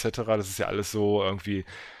 ne? Etc. Das ist ja alles so irgendwie,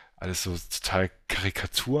 alles so total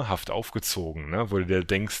karikaturhaft aufgezogen, ne? Wo du dir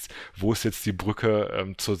denkst, wo ist jetzt die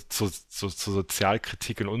Brücke zur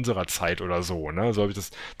Sozialkritik in unserer Zeit oder so, ne? So habe ich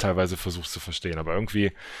das teilweise versucht zu verstehen, aber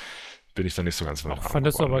irgendwie bin ich da nicht so ganz Ich fand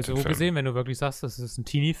das aber so gesehen, wenn du wirklich sagst, das ist ein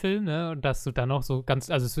Teenie-Film, ne, und dass du dann noch so ganz,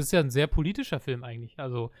 also es ist ja ein sehr politischer Film eigentlich,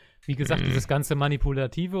 also wie gesagt, dieses ganze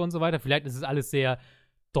Manipulative und so weiter, vielleicht ist es alles sehr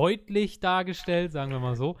deutlich dargestellt, sagen wir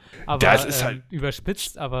mal so, aber ja, es ist halt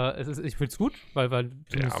überspitzt, aber ich find's gut, weil ja, aber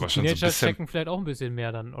die schon so ein Teenager bisschen checken vielleicht auch ein bisschen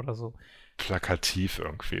mehr dann oder so. plakativ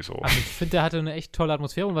irgendwie so. Also ich finde, der hatte eine echt tolle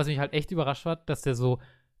Atmosphäre und was mich halt echt überrascht hat, dass der so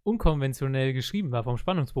unkonventionell geschrieben war vom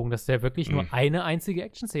Spannungsbogen, dass der wirklich nur eine einzige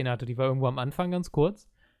Action-Szene hatte. Die war irgendwo am Anfang ganz kurz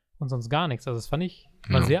und sonst gar nichts. Also das fand ich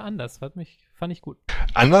mal sehr anders. Fand ich gut.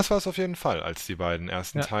 Anders war es auf jeden Fall als die beiden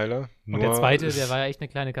ersten Teile. Und der zweite, der war ja echt eine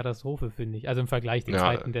kleine Katastrophe, finde ich. Also im Vergleich den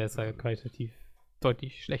zweiten, der ist ja qualitativ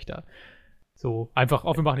deutlich schlechter. So, einfach,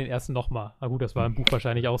 wir machen den ersten nochmal. Na gut, das war im Buch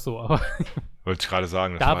wahrscheinlich auch so, aber wollte ich gerade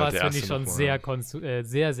sagen. Da war es, finde ich, schon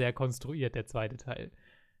sehr, sehr konstruiert, der zweite Teil.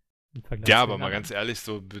 Ja, aber mal ganz ehrlich,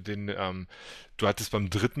 so du hattest beim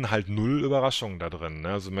dritten halt null Überraschungen da drin. Ne?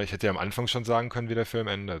 Also ich hätte ja am Anfang schon sagen können, wie der Film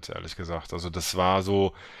endet, ehrlich gesagt. Also das war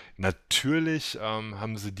so, natürlich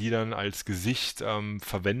haben sie die dann als Gesicht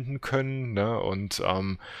verwenden können, ne? Und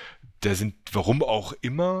warum auch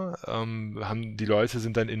immer, die Leute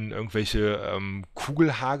sind dann in irgendwelche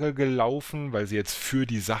Kugelhagel gelaufen, weil sie jetzt für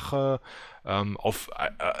die Sache auf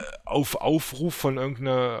Aufruf von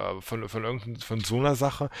von so einer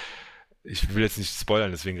Sache. Ich will jetzt nicht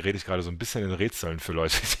spoilern, deswegen rede ich gerade so ein bisschen in Rätseln für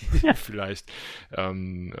Leute, die vielleicht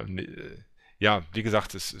ja, wie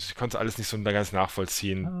gesagt, ich konnte alles nicht so ganz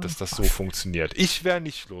nachvollziehen, dass das so funktioniert. Ich wäre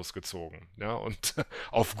nicht losgezogen, ja, und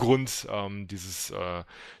aufgrund dieses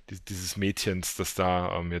Mädchens, das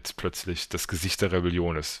da jetzt plötzlich das Gesicht der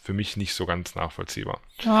Rebellion ist, für mich nicht so ganz nachvollziehbar.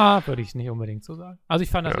 Würde ich nicht unbedingt so sagen. Also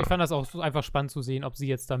ich fand das auch so einfach spannend zu sehen, ob sie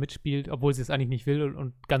jetzt da mitspielt, obwohl sie es eigentlich nicht will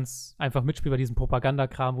und ganz einfach mitspielt bei diesem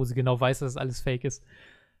Propagandakram, wo sie genau weiß, dass es alles fake ist.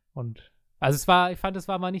 Und also ich fand, es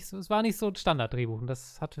war nicht so ein Standarddrehbuch und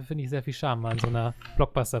das hatte, finde ich, sehr viel Charme mal in so einer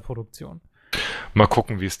Blockbuster-Produktion. Mal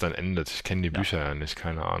gucken, wie es dann endet. Ich kenne die Bücher ja nicht,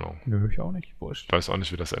 keine Ahnung. Nö, ich auch nicht. Wurscht. Ich weiß auch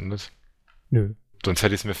nicht, wie das endet. Nö. Sonst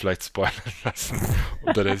hätte ich es mir vielleicht spoilern lassen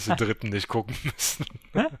und dann hätte ich den dritten nicht gucken müssen.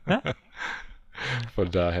 Von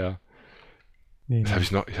daher. Nee. Ich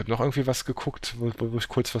habe noch irgendwie was geguckt, wo ich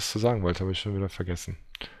kurz was zu sagen wollte, habe ich schon wieder vergessen.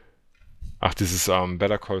 Ach, dieses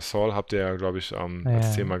Better Call Saul habt ihr ja, glaube ich,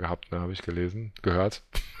 als Thema gehabt, ne? Habe ich gehört.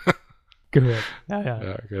 Gehört, ja.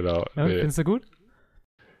 Ja, genau. Ja, nee. Findest du gut?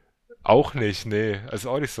 Auch nicht, nee. Also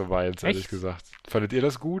auch nicht so weit, ehrlich gesagt. Fandet ihr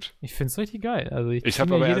das gut? Ich find's richtig geil. Also ich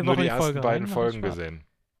habe aber nur die ersten beiden Folgen gesehen.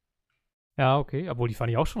 Ja, okay. Obwohl, die fand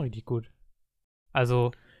ich auch schon richtig gut.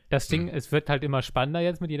 Also, das Ding, es wird halt immer spannender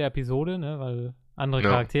jetzt mit jeder Episode, ne? Weil andere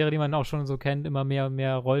Charaktere, die man auch schon so kennt, immer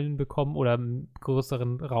mehr Rollen bekommen oder einen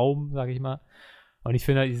größeren Raum, sag ich mal. Und ich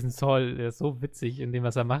finde halt diesen Saul, der ist so witzig in dem,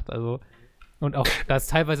 was er macht. Also, und auch, da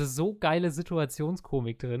ist teilweise so geile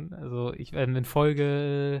Situationskomik drin. Also, in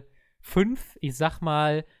Folge 5, ich sag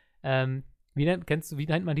mal, wie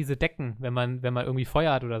nennt man diese Decken, wenn man irgendwie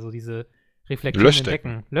Feuer hat oder so, diese reflektierenden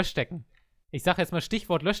Decken? Löschdecken. Ich sag jetzt mal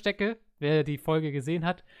Stichwort Löschdecke, wer die Folge gesehen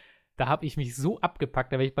hat. Da habe ich mich so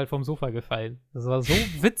abgepackt, da wäre ich bald vom Sofa gefallen. Das war so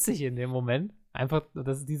witzig in dem Moment. Einfach,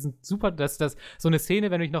 das so eine Szene,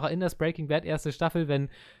 wenn du dich noch erinnerst, Breaking Bad, erste Staffel, wenn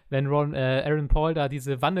Aaron Paul da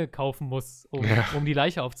diese Wanne kaufen muss, um die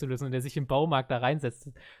Leiche aufzulösen und der sich im Baumarkt da reinsetzt.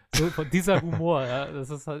 So, von dieser Humor, das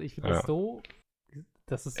ist halt, ich finde das so,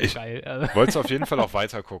 das ist so geil. Ich wollte es auf jeden Fall auch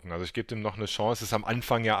weiter gucken. Also ich gebe dem noch eine Chance. Es ist am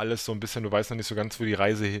Anfang ja alles so ein bisschen, du weißt noch nicht so ganz, du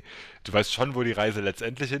weißt schon, wo die Reise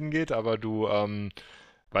letztendlich hingeht, aber du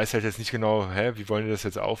weiß halt jetzt nicht genau, wie wollen die das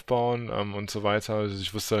jetzt aufbauen und so weiter. Also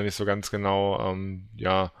ich wusste da nicht so ganz genau,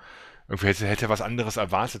 irgendwie hätte was anderes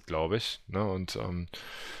erwartet, glaube ich. Ne? Und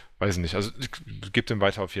weiß nicht. Also ich gebe dem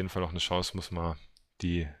weiter auf jeden Fall noch eine Chance, muss mal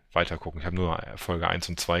die weiter gucken. Ich habe nur Folge 1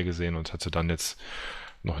 und 2 gesehen und hatte dann jetzt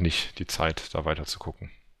noch nicht die Zeit, da weiter zu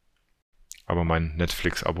gucken. Aber mein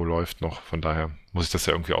Netflix-Abo läuft noch, von daher muss ich das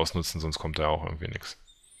ja irgendwie ausnutzen, sonst kommt da auch irgendwie nichts.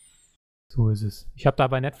 So ist es. Ich habe da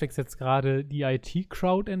bei Netflix jetzt gerade die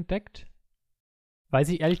IT-Crowd entdeckt. Weiß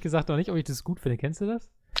ich ehrlich gesagt noch nicht, ob ich das gut finde. Kennst du das?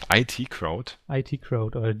 IT-Crowd?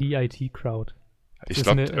 IT-Crowd oder die IT-Crowd. Ich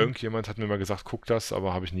glaube, irgendjemand hat mir mal gesagt, guck das,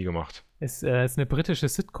 aber habe ich nie gemacht. Ist eine britische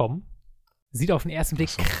Sitcom. Sieht auf den ersten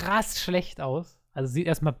Blick krass schlecht aus. Also sieht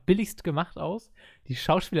erstmal billigst gemacht aus. Die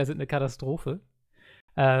Schauspieler sind eine Katastrophe.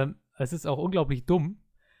 Es ist auch unglaublich dumm.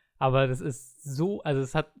 Aber das ist so, also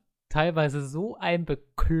es hat teilweise so einen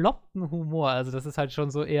bekloppten Humor. Also das ist halt schon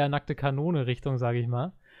so eher nackte Kanone-Richtung, sage ich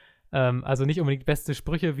mal. Also nicht unbedingt beste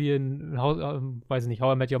Sprüche wie in, weiß ich nicht,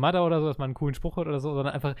 How I Met Your Mother oder so, dass man einen coolen Spruch hat oder so,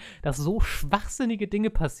 sondern einfach, dass so schwachsinnige Dinge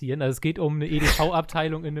passieren. Also es geht um eine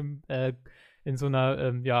EDV-Abteilung in so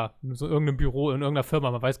einer, so irgendeinem Büro, in irgendeiner Firma.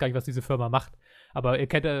 Man weiß gar nicht, was diese Firma macht. Aber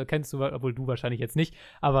kennst du, obwohl du wahrscheinlich jetzt nicht,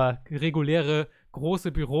 aber reguläre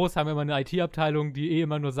große Büros haben immer eine IT-Abteilung, die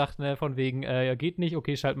immer nur sagt, ne, von wegen, geht nicht,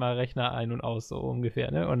 okay, schalt mal Rechner ein und aus, so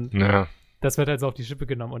ungefähr, ne? Und das wird halt so auf die Schippe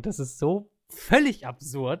genommen. Und das ist so völlig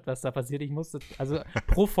absurd, was da passiert. Also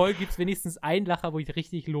pro Folge gibt es wenigstens einen Lacher, wo ich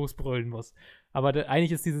richtig losbrüllen muss. Aber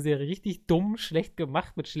eigentlich ist diese Serie richtig dumm, schlecht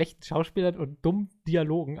gemacht, mit schlechten Schauspielern und dummen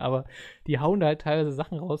Dialogen. Aber die hauen da halt teilweise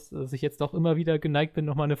Sachen raus, dass ich jetzt doch immer wieder geneigt bin,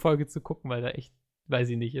 nochmal eine Folge zu gucken, weil da echt, weiß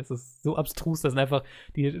ich nicht, es ist so abstrus, dass einfach,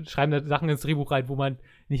 die schreiben da Sachen ins Drehbuch rein, wo man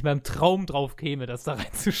nicht mal im Traum drauf käme, das da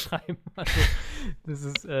reinzuschreiben. Also das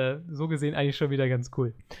ist so gesehen eigentlich schon wieder ganz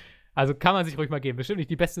cool. Also kann man sich ruhig mal geben. Bestimmt nicht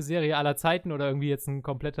die beste Serie aller Zeiten oder irgendwie jetzt ein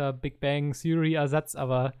kompletter Big Bang Theory-Ersatz,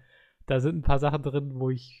 aber da sind ein paar Sachen drin, wo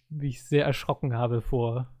ich mich sehr erschrocken habe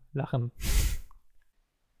vor Lachen.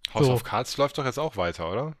 House of Cards läuft doch jetzt auch weiter,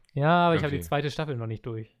 oder? Ja, aber ich habe die zweite Staffel noch nicht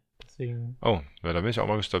durch. Deswegen. Oh, ja, da bin ich auch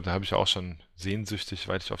mal gespannt. Da habe ich auch schon sehnsüchtig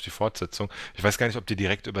weit auf die Fortsetzung. Ich weiß gar nicht, ob die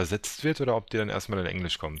direkt übersetzt wird oder ob die dann erstmal in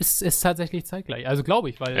Englisch kommt. Es ist tatsächlich zeitgleich. Also glaube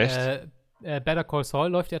ich, weil Better Call Saul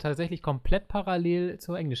läuft ja tatsächlich komplett parallel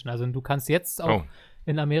zur englischen. Also du kannst jetzt auch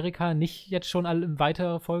in Amerika nicht jetzt schon alle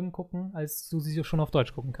weitere Folgen gucken, als du sie schon auf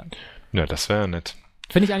Deutsch gucken kannst. Ja, das wäre ja nett.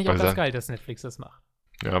 Finde ich eigentlich auch ganz geil, dass Netflix das macht.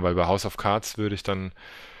 Ja, weil bei House of Cards würde ich dann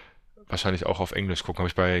wahrscheinlich auch auf Englisch gucken. Habe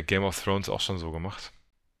ich bei Game of Thrones auch schon so gemacht.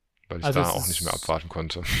 Weil ich da auch nicht mehr abwarten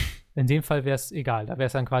konnte. In dem Fall wäre es egal. Da wäre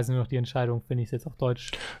es dann quasi nur noch die Entscheidung, finde ich es jetzt auf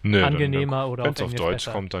Deutsch angenehmer oder auf Englisch. Wenn es auf Deutsch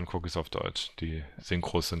kommt, dann gucke ich es auf Deutsch. Die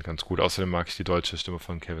Synchros sind ganz gut. Außerdem mag ich die deutsche Stimme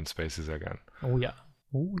von Kevin Spacey sehr gern. Oh ja.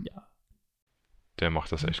 Oh ja. Der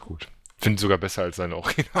macht das echt gut. Finde sogar besser als seine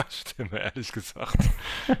Originalstimme, ehrlich gesagt.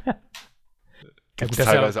 Gibt es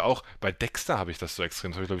teilweise auch, bei Dexter habe ich das so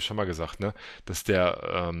extrem, das habe ich glaube ich schon mal gesagt, ne? Dass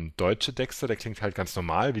der deutsche Dexter, der klingt halt ganz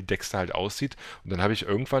normal, wie Dexter halt aussieht. Und dann habe ich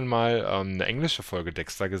irgendwann mal eine englische Folge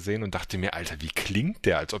Dexter gesehen und dachte mir, Alter, wie klingt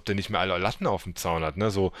der? Als ob der nicht mehr alle Latten auf dem Zaun hat,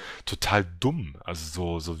 ne? So total dumm.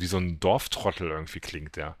 Also so wie so ein Dorftrottel irgendwie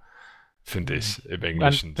klingt der, finde ich, im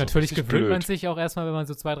Englischen. Natürlich gewöhnt man sich auch erstmal, wenn man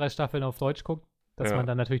so 2, 3 Staffeln auf Deutsch guckt, dass man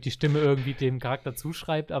dann natürlich die Stimme irgendwie dem Charakter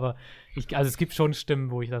zuschreibt, aber es gibt schon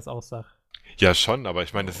Stimmen, wo ich das auch sage. Ja, schon, aber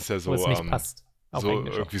ich meine, das ist ja so, wo es nicht passt, so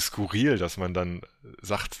irgendwie skurril, dass man dann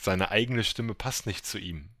sagt, seine eigene Stimme passt nicht zu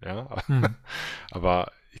ihm. Ja?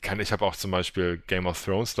 Aber ich habe auch zum Beispiel Game of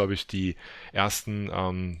Thrones, glaube ich, die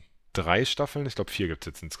ersten 3 Staffeln, ich glaube 4 gibt es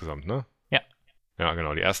jetzt insgesamt, ne? Ja,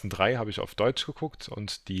 genau. Die ersten 3 habe ich auf Deutsch geguckt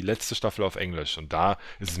und die letzte Staffel auf Englisch. Und da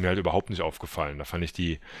ist es mir halt überhaupt nicht aufgefallen. Da fand ich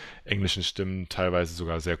die englischen Stimmen teilweise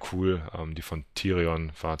sogar sehr cool. Die von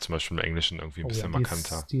Tyrion war zum Beispiel im Englischen irgendwie ein bisschen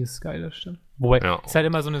markanter. Die ist geil, das stimmt. Wobei, ist halt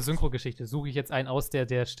immer so eine Synchro-Geschichte. Suche ich jetzt einen aus,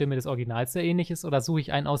 der Stimme des Originals sehr ähnlich ist, oder suche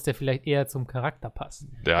ich einen aus, der vielleicht eher zum Charakter passt?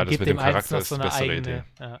 Ja, das mit dem Charakter ist eine bessere Idee.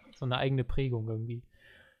 So eine eigene Prägung irgendwie.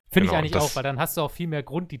 Finde ich eigentlich auch, weil dann hast du auch viel mehr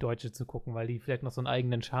Grund, die Deutsche zu gucken, weil die vielleicht noch so einen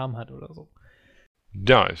eigenen Charme hat oder so.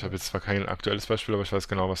 Ja, ich habe jetzt zwar kein aktuelles Beispiel, aber ich weiß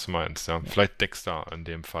genau, was du meinst. Ja. Vielleicht Dexter in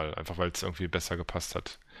dem Fall, einfach weil es irgendwie besser gepasst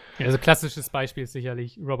hat. Ja, also klassisches Beispiel ist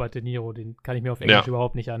sicherlich Robert De Niro, den kann ich mir auf Englisch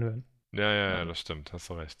überhaupt nicht anhören. Ja, das stimmt, hast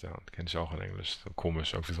du recht, ja. Kenne ich auch in Englisch. So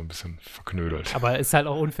komisch, irgendwie so ein bisschen verknödelt. Aber ist halt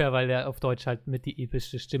auch unfair, weil der auf Deutsch halt mit die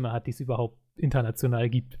epischste Stimme hat, die es überhaupt international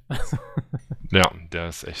gibt. Ja, der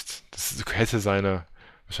ist echt. Das hätte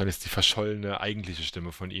wahrscheinlich ist die verschollene eigentliche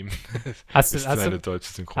Stimme von ihm. Hast du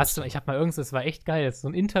deutsche Synchronstimme. Ich habe mal das war echt geil, das ist so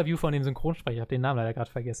ein Interview von dem Synchronsprecher, ich habe den Namen leider gerade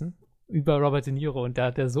vergessen, über Robert De Niro, und da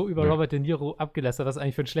hat der so über Robert De Niro abgelästert, was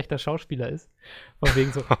eigentlich für ein schlechter Schauspieler ist. Von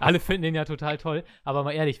wegen so, alle finden den ja total toll, aber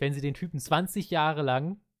mal ehrlich, wenn sie den Typen 20 Jahre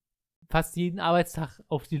lang fast jeden Arbeitstag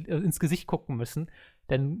ins Gesicht gucken müssen,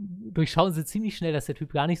 dann durchschauen sie ziemlich schnell, dass der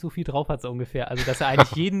Typ gar nicht so viel drauf hat, so ungefähr. Also, dass er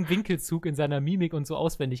eigentlich jeden Winkelzug in seiner Mimik und so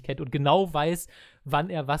auswendig kennt und genau weiß, wann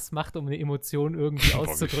er was macht, um eine Emotion irgendwie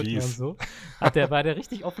auszudrücken und so. War der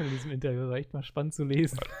richtig offen in diesem Interview, war echt mal spannend zu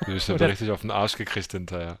lesen. Ich habe richtig auf den Arsch gekriegt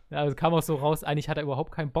hinterher. Ja, also kam auch so raus, eigentlich hat er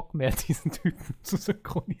überhaupt keinen Bock mehr, diesen Typen zu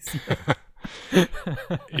synchronisieren.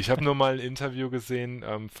 Ich habe nur mal ein Interview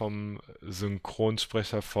gesehen vom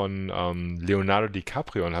Synchronsprecher von Leonardo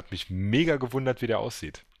DiCaprio und habe mich mega gewundert, wie der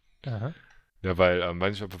aussieht. Aha. Ja, weil,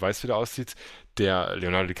 weiß nicht, ob du weißt, wie der aussieht. Der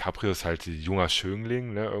Leonardo DiCaprio ist halt ein junger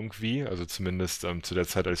Schönling, ne, irgendwie. Also zumindest zu der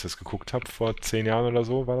Zeit, als ich das geguckt habe, vor 10 Jahren oder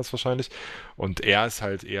so, war das wahrscheinlich. Und er ist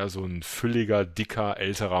halt eher so ein fülliger, dicker,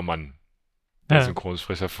 älterer Mann. Der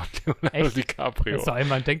Synchronsprecher von Leonardo DiCaprio. Jetzt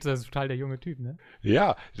einmal man denkt, das ist total der junge Typ, ne?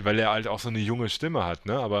 Ja, weil er halt auch so eine junge Stimme hat,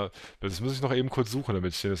 ne? Aber das muss ich noch eben kurz suchen,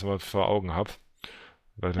 damit ich das mal vor Augen habe.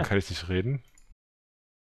 Weil dann kann ich nicht reden.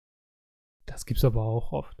 Das gibt's aber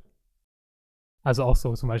auch oft. Also auch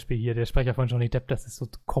so zum Beispiel hier der Sprecher von Johnny Depp, das ist so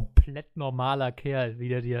ein komplett normaler Kerl, wie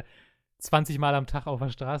der dir 20 Mal am Tag auf der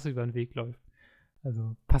Straße über den Weg läuft.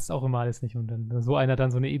 Also passt auch immer alles nicht. Und dann so einer dann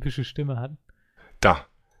so eine epische Stimme hat. Da,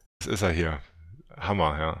 das ist er hier.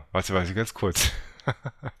 Hammer, ja. Warte, ganz kurz.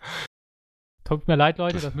 Tut mir leid,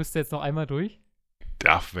 Leute, das müsst ihr jetzt noch einmal durch.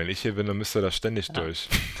 Ach, wenn ich hier bin, dann müsst ihr da ständig durch.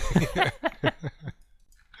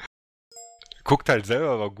 Guckt halt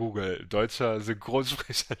selber bei Google. Deutscher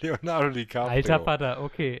Synchronsprecher Leonardo DiCaprio. Alter Vater,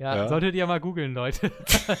 okay. Ja. Solltet ihr mal googeln, Leute.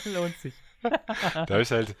 Lohnt sich. Da habe ich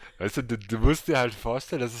halt, weißt du musst dir halt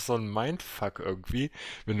vorstellen, das ist so ein Mindfuck irgendwie,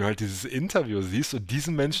 wenn du halt dieses Interview siehst und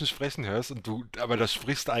diesen Menschen sprechen hörst aber da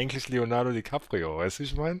sprichst eigentlich Leonardo DiCaprio, weißt du,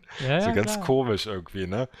 ich meine? Ja, so ganz klar. komisch irgendwie,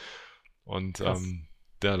 ne? Und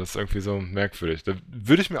ja, das ist irgendwie so merkwürdig. Da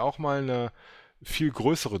würde ich mir auch mal eine viel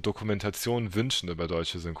größere Dokumentation wünschen über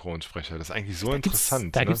deutsche Synchronsprecher. Das ist eigentlich so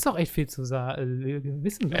interessant. Da gibt's doch echt viel zu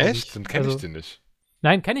wissen. Echt? Dann kenne ich den nicht.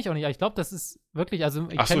 Nein, kenne ich auch nicht. Aber ich glaube, das ist wirklich, also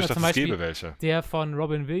ich kenne zum Beispiel welche. Der von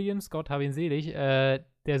Robin Williams, Gott hab ihn selig, der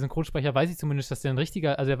Synchronsprecher, weiß ich zumindest, dass er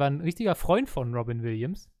war ein richtiger Freund von Robin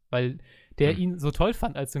Williams, weil der ihn so toll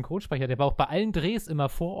fand als Synchronsprecher. Der war auch bei allen Drehs immer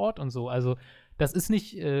vor Ort und so. Also das ist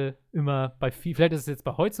nicht immer bei vielen, vielleicht ist es jetzt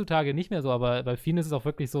bei heutzutage nicht mehr so, aber bei vielen ist es auch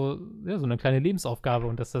wirklich so, ja, so eine kleine Lebensaufgabe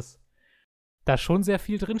und dass das da schon sehr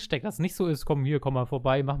viel drinsteckt. Dass es nicht so ist, komm mal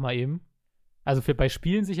vorbei, mach mal eben. Also bei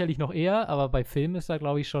Spielen sicherlich noch eher, aber bei Filmen ist da,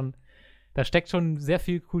 glaube ich, schon, da steckt schon sehr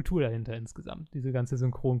viel Kultur dahinter insgesamt. Diese ganze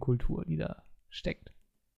Synchronkultur, die da steckt.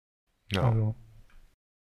 Ja. Also,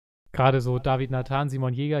 gerade so David Nathan,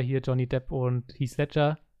 Simon Jäger, hier Johnny Depp und Heath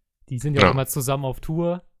Ledger, die sind ja auch immer zusammen auf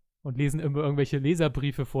Tour und lesen immer irgendwelche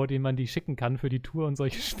Leserbriefe vor, denen man die schicken kann für die Tour und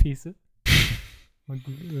solche Späße.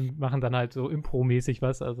 Und machen dann halt so Impro-mäßig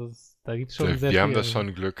was. Also da gibt es schon sehr viel. Wir haben da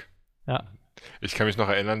schon Glück. Ja. Ich kann mich noch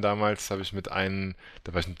erinnern, damals habe ich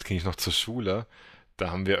ging ich noch zur Schule,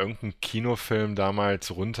 da haben wir irgendeinen Kinofilm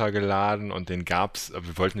damals runtergeladen und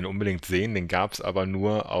wir wollten den unbedingt sehen, den gab es aber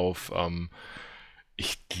nur auf,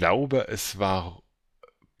 ich glaube, es war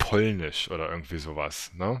Polnisch oder irgendwie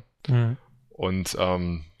sowas, ne? Mhm. Und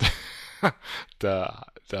da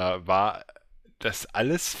war das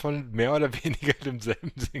alles von mehr oder weniger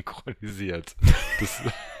demselben synchronisiert.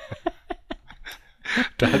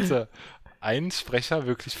 Da hatte ein Sprecher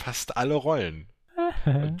wirklich fast alle Rollen.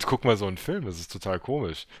 Guck mal so einen Film, das ist total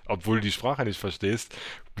komisch. Obwohl du die Sprache nicht verstehst,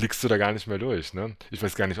 blickst du da gar nicht mehr durch, ne? Ich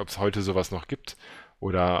weiß gar nicht, ob es heute sowas noch gibt.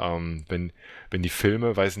 Oder wenn die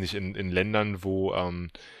Filme, weiß nicht, in Ländern, wo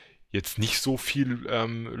jetzt nicht so viel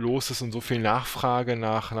los ist und so viel Nachfrage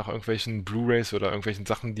nach irgendwelchen Blu-rays oder irgendwelchen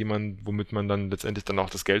Sachen, womit man dann letztendlich dann auch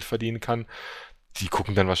das Geld verdienen kann, die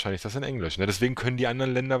gucken dann wahrscheinlich das in Englisch. Ne? Deswegen können die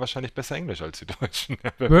anderen Länder wahrscheinlich besser Englisch als die Deutschen.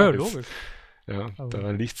 Ja, logisch. Ja,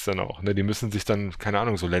 daran liegt es dann auch. Ne? Die müssen sich dann, keine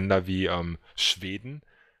Ahnung, so Länder wie Schweden,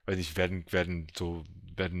 weiß nicht,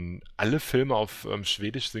 werden alle Filme auf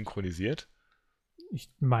Schwedisch synchronisiert? Ich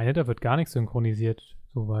meine, da wird gar nichts synchronisiert,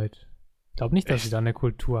 soweit. Ich glaube nicht, dass sie da eine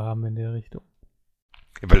Kultur haben in der Richtung.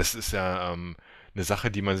 Ja, weil das ist ja eine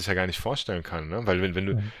Sache, die man sich ja gar nicht vorstellen kann. Ne? Weil wenn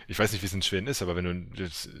du, ich weiß nicht, wie es in Schweden ist, aber wenn du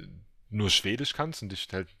jetzt nur Schwedisch kannst und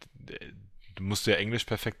du musst ja Englisch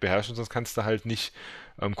perfekt beherrschen, sonst kannst du halt nicht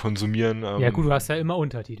konsumieren. Ja gut, du hast ja immer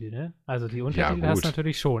Untertitel, ne? Also die Untertitel hast du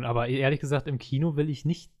natürlich schon, aber ehrlich gesagt, im Kino will ich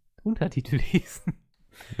nicht Untertitel lesen.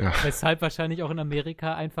 Ja. Weshalb wahrscheinlich auch in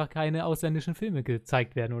Amerika einfach keine ausländischen Filme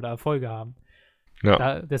gezeigt werden oder Erfolge haben.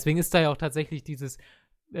 Ja. Deswegen ist da ja auch tatsächlich dieses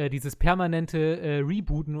dieses permanente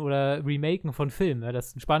Rebooten oder Remaken von Filmen. Ne?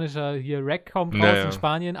 Dass ein spanischer hier Rack kommt raus in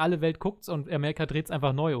Spanien, alle Welt guckt's und Amerika dreht's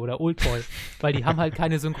einfach neu oder Oldboy. Weil die haben halt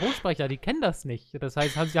keine Synchronsprecher, die kennen das nicht. Das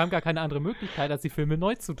heißt, sie haben gar keine andere Möglichkeit, als die Filme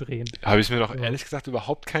neu zu drehen. Habe ich mir doch ehrlich gesagt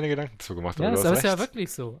überhaupt keine Gedanken zu gemacht. Ja, das ist ja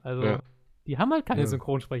wirklich so. Also, die haben halt keine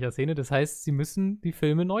Synchronsprecherszene, das heißt, sie müssen die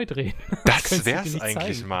Filme neu drehen. Das wär's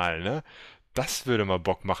eigentlich zeigen. Mal, ne? Das würde mal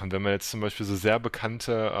Bock machen, wenn man jetzt zum Beispiel so sehr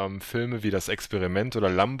bekannte Filme wie Das Experiment oder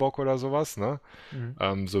Lambok oder sowas, ne?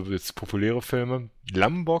 So jetzt populäre Filme,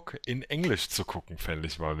 Lambok in Englisch zu gucken, fände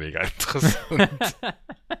ich mal mega interessant.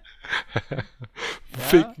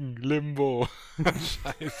 Ficken, Limbo.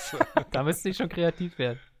 Scheiße. Da müsste ich schon kreativ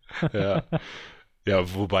werden.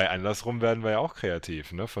 Ja, wobei andersrum werden wir ja auch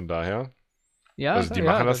kreativ, ne? Von daher. Ja, also die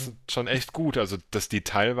machen das schon echt gut, also dass die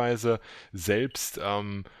teilweise selbst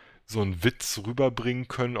so einen Witz rüberbringen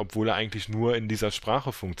können, obwohl er eigentlich nur in dieser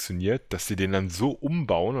Sprache funktioniert, dass sie den dann so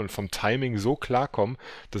umbauen und vom Timing so klarkommen,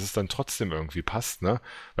 dass es dann trotzdem irgendwie passt, ne?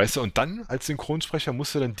 Weißt du, und dann als Synchronsprecher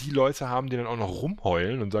musst du dann die Leute haben, die dann auch noch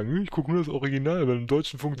rumheulen und sagen, ich gucke nur das Original, weil im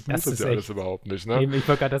Deutschen funktioniert das ja alles überhaupt nicht, ne? Eben, ich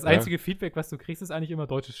wollte gerade, das einzige Feedback, was du kriegst, ist eigentlich immer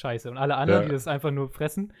deutsche Scheiße und alle anderen, die das einfach nur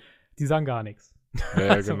fressen, die sagen gar nichts. Ja,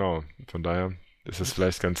 also. Genau. Von daher ist es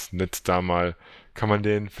vielleicht ganz nett, da mal, kann man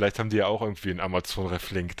vielleicht haben die ja auch irgendwie einen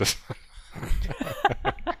Amazon-Reflink, dass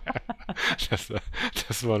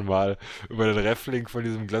man mal über den Reflink von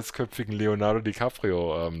diesem glatzköpfigen Leonardo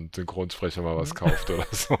DiCaprio Synchronsprecher mal was kauft oder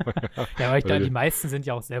so. Ja, aber die meisten sind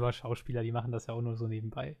ja auch selber Schauspieler, die machen das ja auch nur so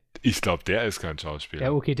nebenbei. Ich glaube, der ist kein Schauspieler.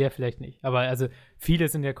 Ja, okay, der vielleicht nicht. Aber also viele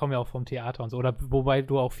kommen ja auch vom Theater und so. Oder wobei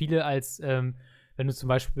du auch viele als wenn du zum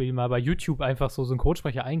Beispiel mal bei YouTube einfach so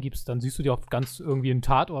Synchronsprecher eingibst, dann siehst du dir auch ganz irgendwie einen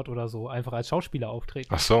Tatort oder so einfach als Schauspieler auftreten.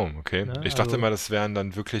 Ach so, okay. Ne? Ich dachte immer, das wären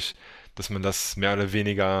dann wirklich, dass man das mehr oder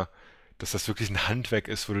weniger, dass das wirklich ein Handwerk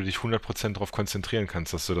ist, wo du dich 100% darauf konzentrieren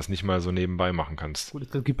kannst, dass du das nicht mal so nebenbei machen kannst. Gut,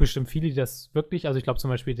 es gibt bestimmt viele, die das wirklich, also ich glaube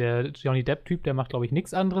zum Beispiel der Johnny Depp-Typ, der macht glaube ich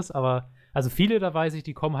nichts anderes, aber also viele, da weiß ich,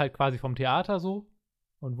 die kommen halt quasi vom Theater so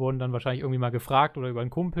und wurden dann wahrscheinlich irgendwie mal gefragt oder über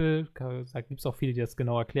einen Kumpel. Da gibt es auch viele, die das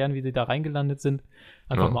genau erklären, wie sie da reingelandet sind.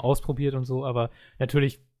 Einfach mal ausprobiert und so. Aber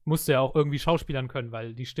natürlich musst du ja auch irgendwie schauspielern können,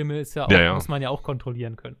 weil die Stimme ist ja auch, muss man ja auch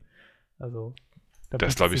kontrollieren können. Also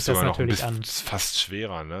das glaube ich sogar noch ein bisschen fast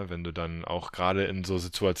schwerer, ne? Wenn du dann auch gerade in so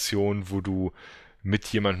Situationen, wo du mit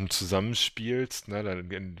jemandem zusammenspielst, ne,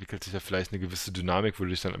 dann entwickelt sich ja vielleicht eine gewisse Dynamik, wo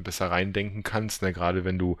du dich dann besser reindenken kannst, ne? Gerade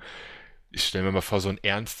wenn du, ich stelle mir mal vor, so ein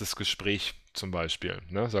ernstes Gespräch zum Beispiel,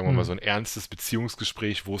 ne? Sagen wir mal so ein ernstes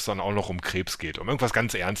Beziehungsgespräch, wo es dann auch noch um Krebs geht, um irgendwas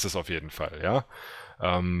ganz Ernstes auf jeden Fall, ja.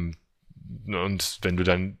 Und wenn du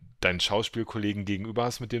dann deinen Schauspielkollegen gegenüber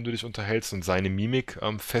hast, mit dem du dich unterhältst und seine Mimik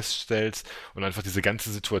feststellst und einfach diese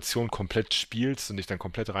ganze Situation komplett spielst und dich dann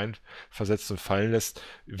komplett reinversetzt und fallen lässt,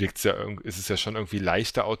 ist es ja schon irgendwie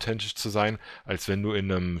leichter authentisch zu sein, als wenn du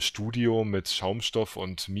in einem Studio mit Schaumstoff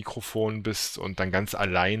und Mikrofon bist und dann ganz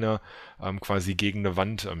alleine quasi gegen eine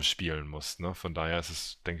Wand spielen musst. Ne? Von daher ist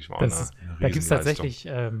es, denke ich mal, auch eine da gibt es tatsächlich,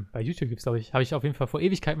 bei YouTube gibt es, glaube ich, habe ich auf jeden Fall vor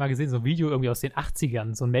Ewigkeit mal gesehen, so ein Video irgendwie aus den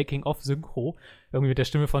 80ern, so ein Making-of-Synchro, irgendwie mit der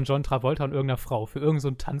Stimme von John Travolta und irgendeiner Frau für irgendeinen so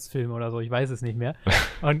einen Tanzfilm oder so, ich weiß es nicht mehr.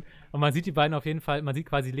 Und man sieht die beiden auf jeden Fall, man sieht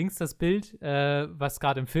quasi links das Bild, was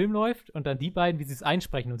gerade im Film läuft und dann die beiden, wie sie es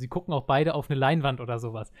einsprechen und sie gucken auch beide auf eine Leinwand oder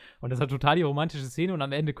sowas. Und das hat total die romantische Szene und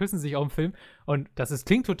am Ende küssen sie sich auch im Film und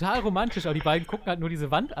klingt total romantisch, aber die beiden gucken halt nur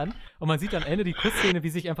diese Wand an und man sieht am Ende die Kussszene, wie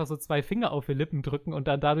sich einfach so zwei Finger auf die Lippen drücken und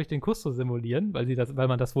dann dadurch den Kuss so simulieren, weil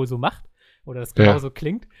man das wohl so macht oder das genau so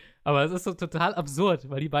klingt. Aber es ist so total absurd,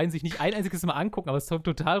 weil die beiden sich nicht ein einziges Mal angucken, aber es kommt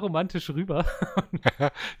total romantisch rüber.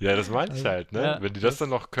 Ja, das meine ich halt, ne? Ja, wenn die das dann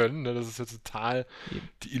noch können, ne, das ist ja total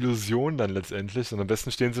die Illusion dann letztendlich. Und am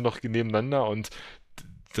besten stehen sie noch nebeneinander und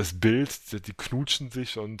das Bild, die knutschen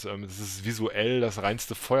sich und es ist visuell das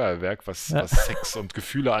reinste Feuerwerk, was Sex und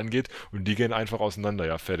Gefühle angeht und die gehen einfach auseinander,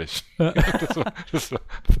 ja, fertig. Das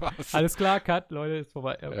war's. Alles klar, Cut, Leute, ist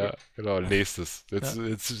vorbei. Okay. Ja, genau, nächstes. Jetzt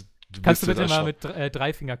kannst du bitte mal mit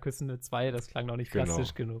 3 Finger küssen, mit 2, das klang noch nicht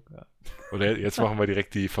plastisch genug. Ja. Oder jetzt machen wir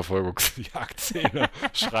direkt die Verfolgungsjagdszene.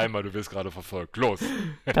 Schrei mal, du wirst gerade verfolgt. Los!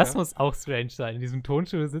 Das muss auch strange sein. In diesem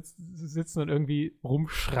Tonstudio sitzen und irgendwie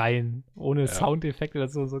rumschreien. Ohne Soundeffekte oder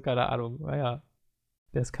so, keine Ahnung. Naja,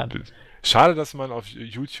 der es kann. Schade, dass man auf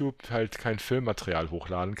YouTube halt kein Filmmaterial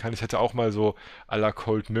hochladen kann. Ich hätte auch mal so à la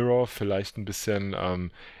Cold Mirror vielleicht ein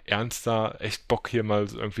bisschen ernster, echt Bock hier mal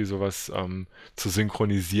irgendwie sowas zu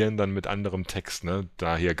synchronisieren, dann mit anderem Text, ne?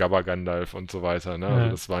 Da hier Gabba Gandalf und so weiter, ne? Also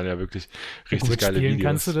das waren ja wirklich richtig geile Videos. Mit Spielen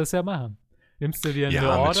kannst du das ja machen. Nimmst du dir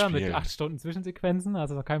eine Order mit 8 Stunden Zwischensequenzen,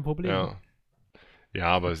 also noch kein Problem. Ja,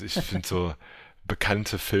 aber ich finde so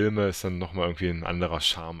bekannte Filme ist dann nochmal irgendwie ein anderer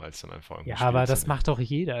Charme, als dann einfach irgendwie Ja, Spiele aber zu das nehmen. macht doch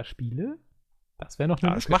jeder Spiele. Das wäre noch eine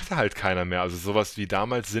Ja, das Lücke. macht ja halt keiner mehr. Also sowas wie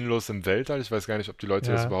damals Sinnlos im Weltall, ich weiß gar nicht, ob die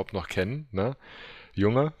Leute das Ja, überhaupt noch kennen, ne?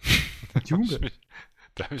 Junge, da hab ich Junge. mich,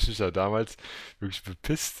 da hab ich mich ja damals wirklich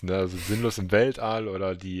bepisst, ne? Also Sinnlos im Weltall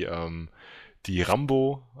oder die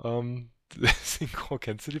Rambo Synchro,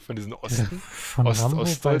 kennst du die von diesen Von Rambo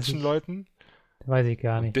ostdeutschen Leuten? weiß ich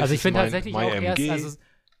gar Und nicht. das Also ich ist bin mein tatsächlich auch erst,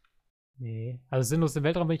 MG. also Sinnlos im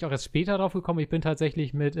Weltraum bin ich auch erst später drauf gekommen. Ich bin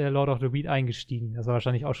tatsächlich mit Lord of the Weed eingestiegen. Das war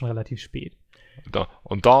wahrscheinlich auch schon relativ spät. Da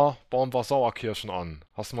bauen wir Sauerkirschen an.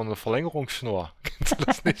 Hast du mal eine Verlängerungsschnur? Kennst du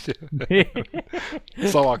das nicht? Nee.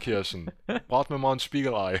 Sauerkirschen. Brat mir mal ein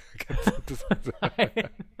Spiegelei. Kennst du das? Nein.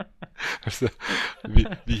 Weißt du,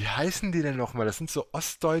 wie heißen die denn nochmal? Das sind so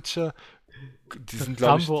Ostdeutsche. Die sind,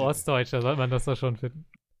 glaube ich. Rambo Ostdeutscher, soll man das doch schon finden.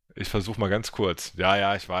 Ich versuche mal ganz kurz.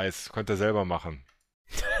 Ja, ich weiß. Könnt ihr selber machen.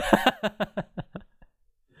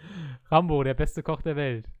 Rambo, der beste Koch der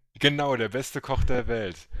Welt. Genau, der beste Koch der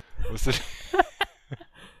Welt. Weißt du,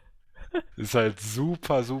 ist halt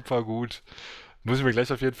super, super gut. Muss ich mir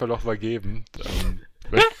gleich auf jeden Fall noch mal geben.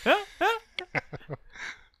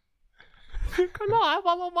 Wir können doch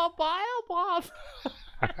einfach nochmal Bayer.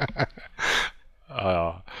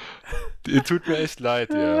 Ja. Ihr tut mir echt leid,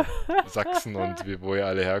 ihr Sachsen und wo ihr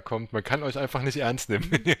alle herkommt. Man kann euch einfach nicht ernst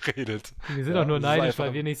nehmen, wenn ihr redet. Wir sind Ja, doch nur das ist neidisch, einfach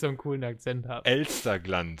weil wir nicht so einen coolen Akzent haben.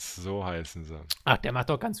 Elsterglanz, so heißen sie. Ach, der macht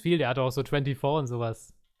doch ganz viel. Der hat doch auch so 24 und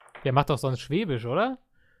sowas. Der macht doch sonst Schwäbisch, oder?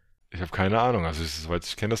 Ich habe keine Ahnung. Also, soweit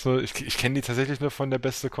ich kenne das nur. Ich kenne die tatsächlich nur von der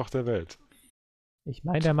beste Koch der Welt. Ich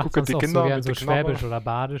meine, der macht Gucke, sonst die auch Kinder so gern mit so den Knabber. Schwäbisch oder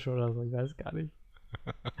Badisch oder so. Ich weiß gar nicht.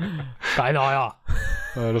 Keiner, ja.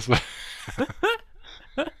 Ja, das war.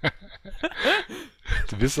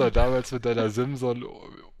 Du bist doch damals mit deiner Simson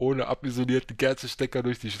ohne abisolierten Kerzenstecker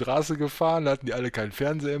durch die Straße gefahren, hatten die alle keinen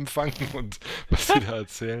Fernsehempfang und was die da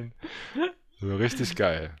erzählen. So richtig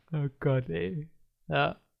geil. Oh Gott, ey.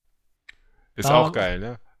 Ja. Ist auch geil,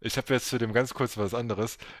 ne? Ich habe jetzt zu dem ganz kurz was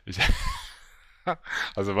anderes.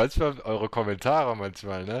 Also manchmal, eure Kommentare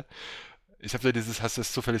manchmal, ne? Ich habe ja hast du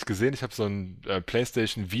es zufällig gesehen? Ich habe so ein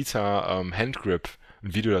PlayStation Vita Handgrip,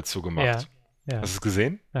 ein Video dazu gemacht. Ja. Hast du es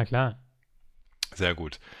gesehen? Na klar. Sehr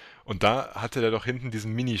gut. Und da hatte der doch hinten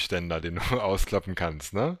diesen Mini-Ständer, den du ausklappen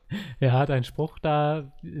kannst, ne? Er hat einen Spruch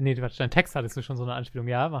da. Nee, Quatsch, dein Text hattest du schon so eine Anspielung.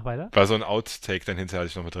 Ja, mach weiter. War so ein Outtake dann hinterher hatte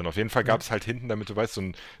ich noch mit drin. Auf jeden Fall gab es halt hinten, damit du weißt, so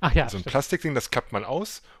ein stimmt. Plastikding, das klappt man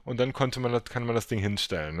aus und dann kann man das Ding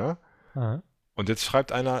hinstellen, ne? Aha. Und jetzt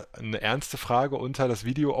schreibt einer eine ernste Frage unter das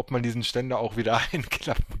Video, ob man diesen Ständer auch wieder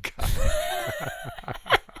einklappen kann.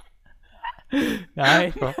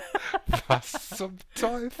 Nein. Was zum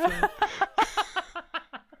Teufel?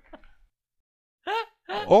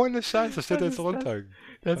 Ohne Scheiß, das steht Was jetzt ist runter.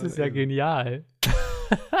 Das ist ja genial.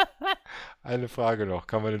 Eine Frage noch,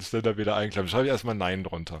 kann man den Ständer wieder einklappen? Schreibe ich erstmal Nein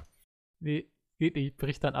drunter. Nee, geht nicht,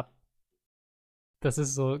 bricht dann ab. Das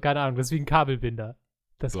ist so, keine Ahnung, das ist wie ein Kabelbinder.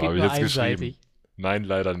 Das So, geht habe ich nur jetzt einseitig. Nein,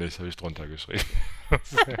 leider nicht, habe ich drunter geschrieben.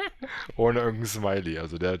 Ohne irgendein Smiley,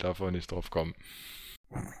 also der darf auch nicht drauf kommen.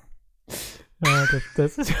 Ja,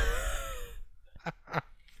 das ist.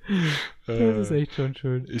 Das ist echt schon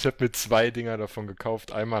schön. Ich habe mir 2 Dinger davon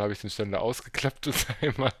gekauft. Einmal habe ich den Ständer ausgeklappt und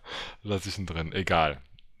einmal lasse ich ihn drin. Egal.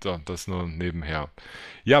 So, das nur nebenher.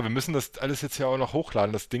 Ja, wir müssen das alles jetzt ja auch noch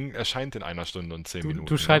hochladen. Das Ding erscheint in 1 Stunde und 10 Minuten.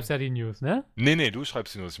 Du schreibst ja die News, ne? Nee, du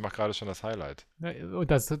schreibst die News. Ich mache gerade schon das Highlight. Und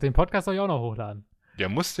den Podcast soll ich auch noch hochladen. Der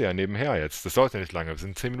musste ja nebenher jetzt. Das dauert ja nicht lange.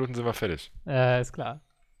 In 10 Minuten sind wir fertig. Ist klar.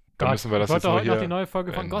 Dann müssen wir das ich jetzt wollte nur heute hier noch die neue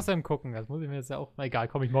Folge von beenden. Gotham gucken. Das muss ich mir jetzt ja auch. Egal,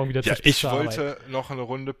 komme ich morgen wieder Ja, zu ich zur Arbeit. wollte noch eine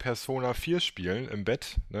Runde Persona 4 spielen im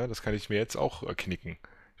Bett. Ne? Das kann ich mir jetzt auch knicken.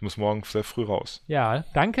 Ich muss morgen sehr früh raus. Ja,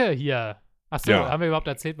 danke hier. Achso, Ja. haben wir überhaupt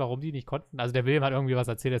erzählt, warum die nicht konnten? Also der William hat irgendwie was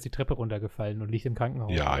erzählt, er ist die Treppe runtergefallen und liegt im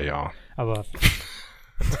Krankenhaus. Ja. Aber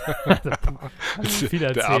also viel Der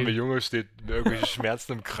erzählt. arme Junge steht mit irgendwelchen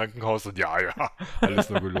Schmerzen im Krankenhaus und ja,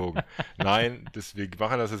 alles nur gelogen. Nein, wir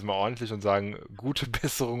machen das jetzt mal ordentlich und sagen, gute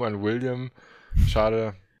Besserung an William.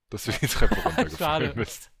 Schade, dass du die Treppe runtergefallen Schade.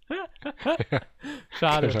 bist.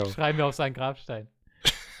 Schade, Genau. schreiben wir auf seinen Grabstein.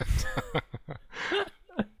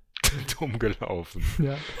 Dumm gelaufen.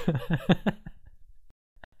 Ja.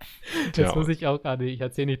 Das muss ich auch gar nicht. Ich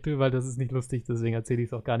erzähle nicht drüber, weil das ist nicht lustig, deswegen erzähle ich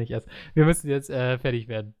es auch gar nicht erst. Wir müssen jetzt fertig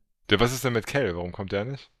werden. Was ist denn mit Kel? Warum kommt der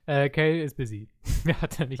nicht? Kale ist busy. Mir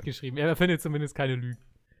hat er nicht geschrieben. Er findet zumindest keine Lügen.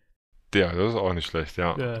 Ja, das ist auch nicht schlecht,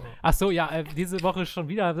 ja. Achso, ja, diese Woche schon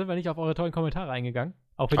wieder sind wir nicht auf eure tollen Kommentare eingegangen.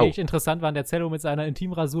 Auch wenn die echt interessant waren. Der Zello mit seiner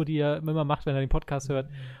Intimrasur, die er immer macht, wenn er den Podcast hört.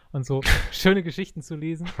 Und so schöne Geschichten zu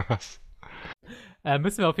lesen. Was?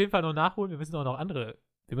 Müssen wir auf jeden Fall noch nachholen. Wir müssen auch noch andere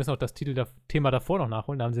wir müssen auch das Thema davor noch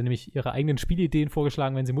nachholen. Da haben sie nämlich ihre eigenen Spielideen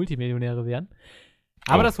vorgeschlagen, wenn sie Multimillionäre wären.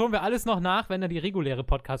 Aber das holen wir alles noch nach, wenn dann die reguläre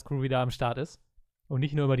Podcast-Crew wieder am Start ist. Und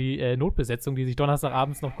nicht nur über die Notbesetzung, die sich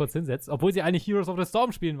Donnerstagabends noch kurz hinsetzt, obwohl sie eigentlich Heroes of the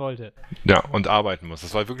Storm spielen wollte. Ja, und arbeiten muss.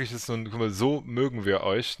 Das war wirklich so mögen wir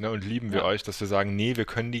euch, ne, und lieben wir euch, dass wir sagen, nee, wir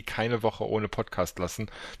können die keine Woche ohne Podcast lassen.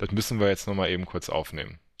 Das müssen wir jetzt nochmal eben kurz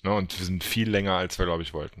aufnehmen. Ne, und wir sind viel länger, als wir, glaube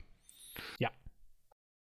ich, wollten. Ja.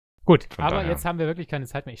 Gut, Von aber daher. jetzt haben wir wirklich keine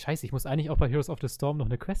Zeit mehr. Scheiße, ich muss eigentlich auch bei Heroes of the Storm noch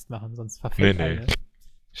eine Quest machen, sonst verfällt eine.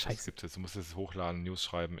 Scheiße. Du musst jetzt hochladen, News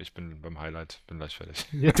schreiben. Ich bin beim Highlight, bin gleich fertig.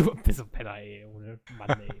 Ja, du bist so ein Penner, ey. Ohne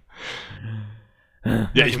Mann, ey.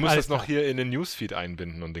 Ja, ich muss das noch hier in den Newsfeed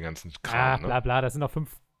einbinden und den ganzen Kram. Bla bla, das sind noch 5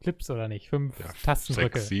 Clips, oder nicht? 5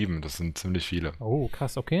 Tastendrücke. 6, 7, das sind ziemlich viele. Oh,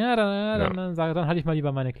 krass, okay. Ja, dann halte ich mal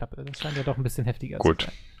lieber meine Klappe. Das scheint ja doch ein bisschen heftiger zu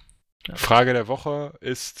sein. Ja. Frage der Woche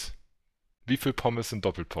ist, wie viel Pommes sind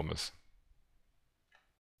Doppelpommes?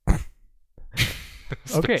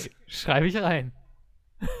 Okay, schreibe ich rein.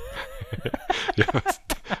 Ja,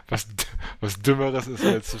 was Dümmeres ist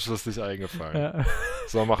mir jetzt zum Schluss nicht eingefallen. Ja.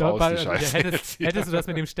 So, mach aus die Scheiße. Ja, hättest du das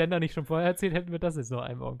mit dem Ständer nicht schon vorher erzählt, hätten wir das jetzt noch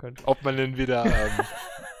einbauen können. Ob man den wieder...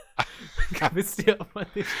 Wisst ihr, ob man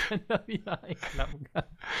den Ständer wieder einklappen kann?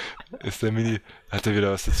 Hat er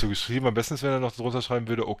wieder was dazu geschrieben? Am besten ist, wenn er noch drunter schreiben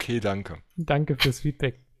würde, okay, danke. Danke fürs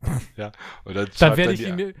Feedback. Ja, und dann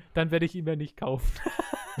werde ich ihn mir nicht kaufen.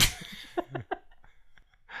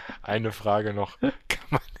 Eine Frage noch. Kann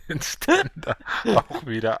man den Ständer auch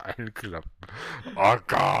wieder einklappen? Oh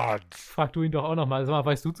Gott! Frag du ihn doch auch nochmal. Sag mal,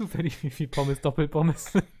 weißt du zufällig, wie viel Pommes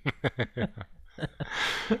Doppelpommes sind?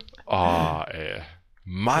 Oh, ey.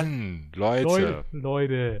 Mann, Leute.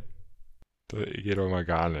 Leute. Das geht doch mal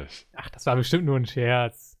gar nicht. Ach, das war bestimmt nur ein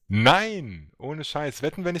Scherz. Nein! Ohne Scheiß.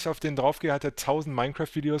 Wetten, wenn ich auf den draufgehe, hat er 1000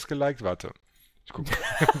 Minecraft-Videos geliked? Warte. Ich gucke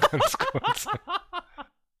ganz kurz.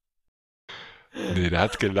 Nee, der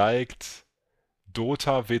hat geliked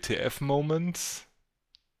Dota WTF Moments,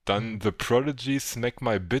 dann The Prodigy Smack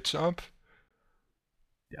My Bitch Up.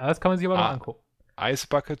 Ja, das kann man sich aber noch angucken. Ice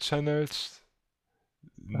Bucket Channels,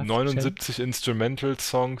 79 Instrumental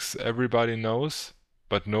Songs Everybody Knows,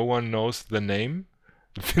 but no one knows the name.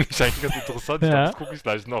 Finde ich eigentlich ganz interessant. Ich glaube, das gucke ich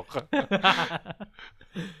gleich noch.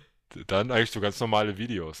 Dann eigentlich so ganz normale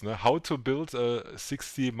Videos, ne? How to build a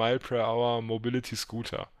 60 Mile per Hour Mobility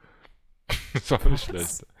Scooter. Das war nicht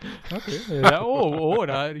schlecht. Okay.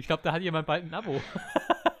 Ja, ich glaube, da hat jemand bald ein Abo.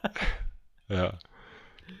 Ja.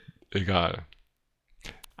 Egal.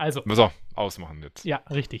 Also. So, ausmachen jetzt. Ja,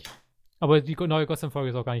 richtig. Aber die neue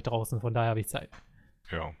Gotham-Folge ist auch gar nicht draußen, von daher habe ich Zeit.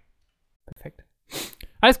 Ja. Perfekt.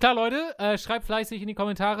 Alles klar, Leute. Schreibt fleißig in die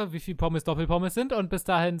Kommentare, wie viel Pommes Doppelpommes sind. Und bis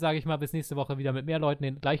dahin sage ich mal, bis nächste Woche wieder mit mehr Leuten,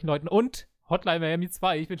 den gleichen Leuten und Hotline Miami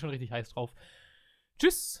 2. Ich bin schon richtig heiß drauf.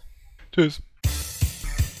 Tschüss. Tschüss.